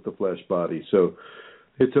associated with the flesh body. So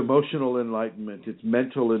it's emotional enlightenment, it's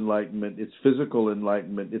mental enlightenment, it's physical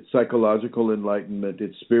enlightenment, it's psychological enlightenment,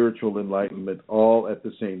 it's spiritual enlightenment, all at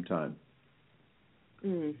the same time.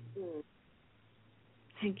 Thank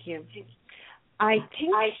you. I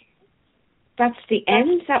think that's the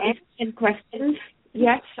end. That was 10 questions.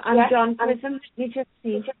 Yes, I'm done. Chrism, let me just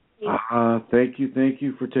see. Thank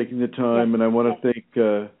you for taking the time. Yes. And I want to thank,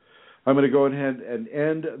 I'm going to go ahead and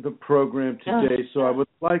end the program today. So I would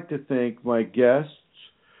like to thank my guests,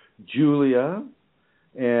 Julia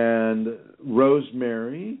and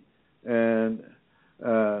Rosemary and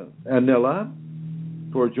Anila,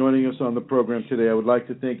 for joining us on the program today. I would like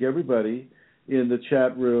to thank everybody in the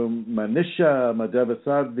chat room, Manisha, Madeva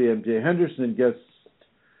Sadvi, MJ Henderson, guest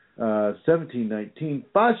 1719,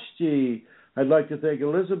 Fashti. I'd like to thank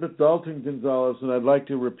Elizabeth Dalton Gonzalez, and I'd like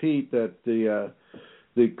to repeat that the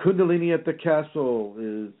Kundalini at the Castle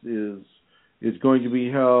is going to be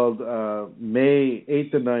held May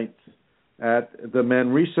 8th and 9th at the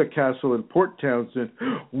Manresa Castle in Port Townsend,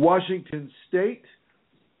 Washington State.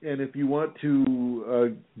 And if you want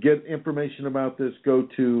to get information about this, go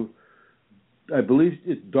to, I believe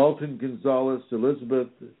it's Dalton Gonzalez, Elizabeth,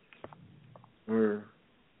 or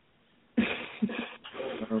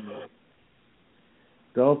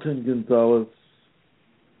Dalton Gonzalez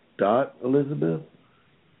 .Elizabeth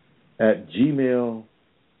at gmail.com.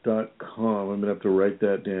 I'm going to have to write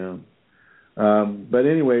that down. But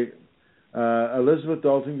anyway, Elizabeth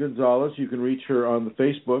Dalton Gonzalez, you can reach her on the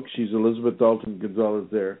Facebook. She's Elizabeth Dalton Gonzalez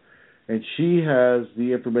there. And she has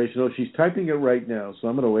the information. Oh, she's typing it right now, so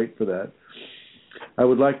I'm going to wait for that. I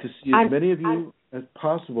would like to see as many of you as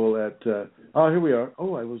possible at... here we are.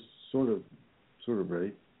 Oh, I was sort of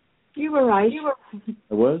ready. You were right.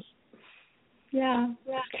 I was? Yeah.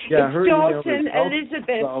 Yeah, it's Dalton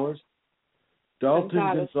Elizabeth. Dalton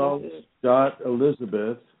Gonzalez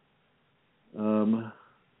 .Elizabeth.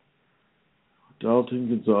 Dalton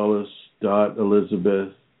Gonzalez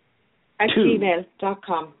 .Elizabeth at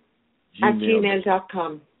gmail.com. At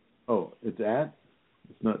gmail.com. Oh, it's at?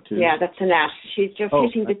 It's not two? Yeah, that's an at. She's just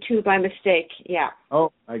hitting the two by mistake. Yeah.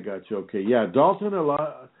 Oh, I got you. Okay. Yeah, Dalton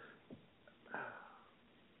Gonzalez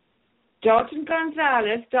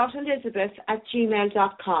 .Elizabeth at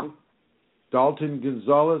gmail.com. Dalton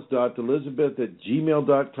Gonzalez .Elizabeth at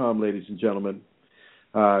gmail.com, ladies and gentlemen.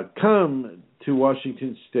 Come to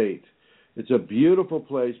Washington State. It's a beautiful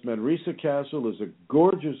place. Manresa Castle is a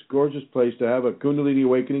gorgeous, gorgeous place to have a Kundalini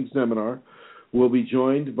Awakening seminar. We'll be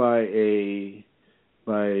joined by a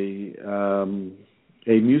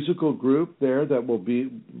musical group there that will be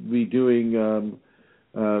doing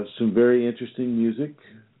some very interesting music.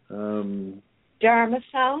 Dharma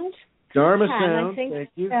Sound. Thank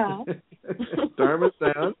you. Yeah. Dharma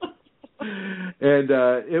Sound. And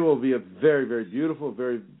it will be a very, very beautiful,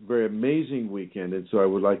 very, very amazing weekend. And so I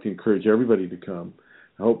would like to encourage everybody to come.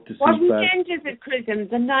 I hope to see you back. What weekend is it, Chrism?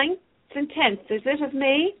 The 9th and 10th, is it, of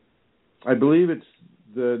May? I believe it's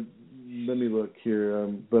let me look here,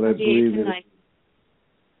 but I believe it's...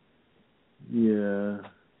 Yeah.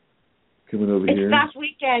 Coming over here. It's that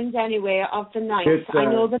weekend, anyway, of the 9th. I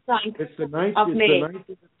know the 9th it's the 9th, of May. The 9th and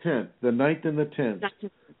the 10th. The 9th and the 10th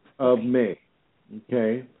of May.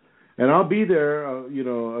 Okay? And I'll be there,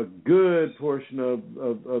 a good portion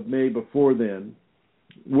of May before then,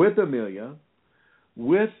 with Amelia,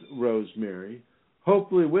 with Rosemary,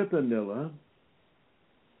 hopefully with Anila,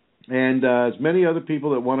 and as many other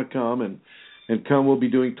people that want to come and come. We'll be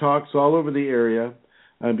doing talks all over the area.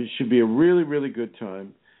 It should be a really, really good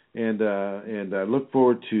time, and I look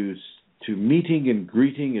forward to meeting and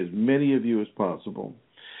greeting as many of you as possible.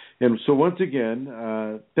 And so once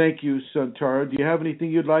again, thank you, Santara. Do you have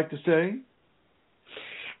anything you'd like to say?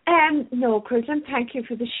 No, Chrism, thank you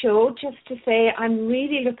for the show. Just to say, I'm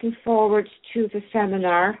really looking forward to the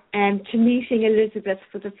seminar and to meeting Elizabeth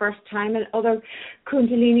for the first time, and other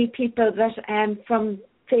Kundalini people that from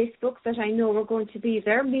Facebook that I know are going to be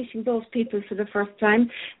there, meeting those people for the first time,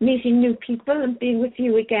 meeting new people and being with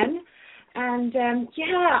you again. And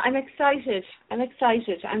I'm excited. I'm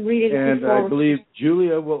really looking forward. And I believe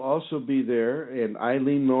Julia will also be there, and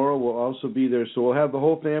Eileen Nora will also be there. So we'll have the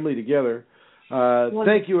whole family together.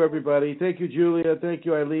 Thank you, everybody. Thank you, Julia. Thank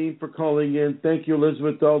you, Eileen, for calling in. Thank you,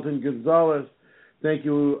 Elizabeth Dalton Gonzalez. Thank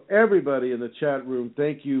you, everybody in the chat room.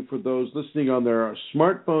 Thank you for those listening on their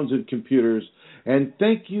smartphones and computers. And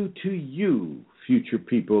thank you to you, future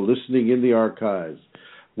people listening in the archives.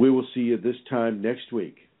 We will see you this time next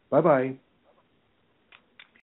week. Bye-bye.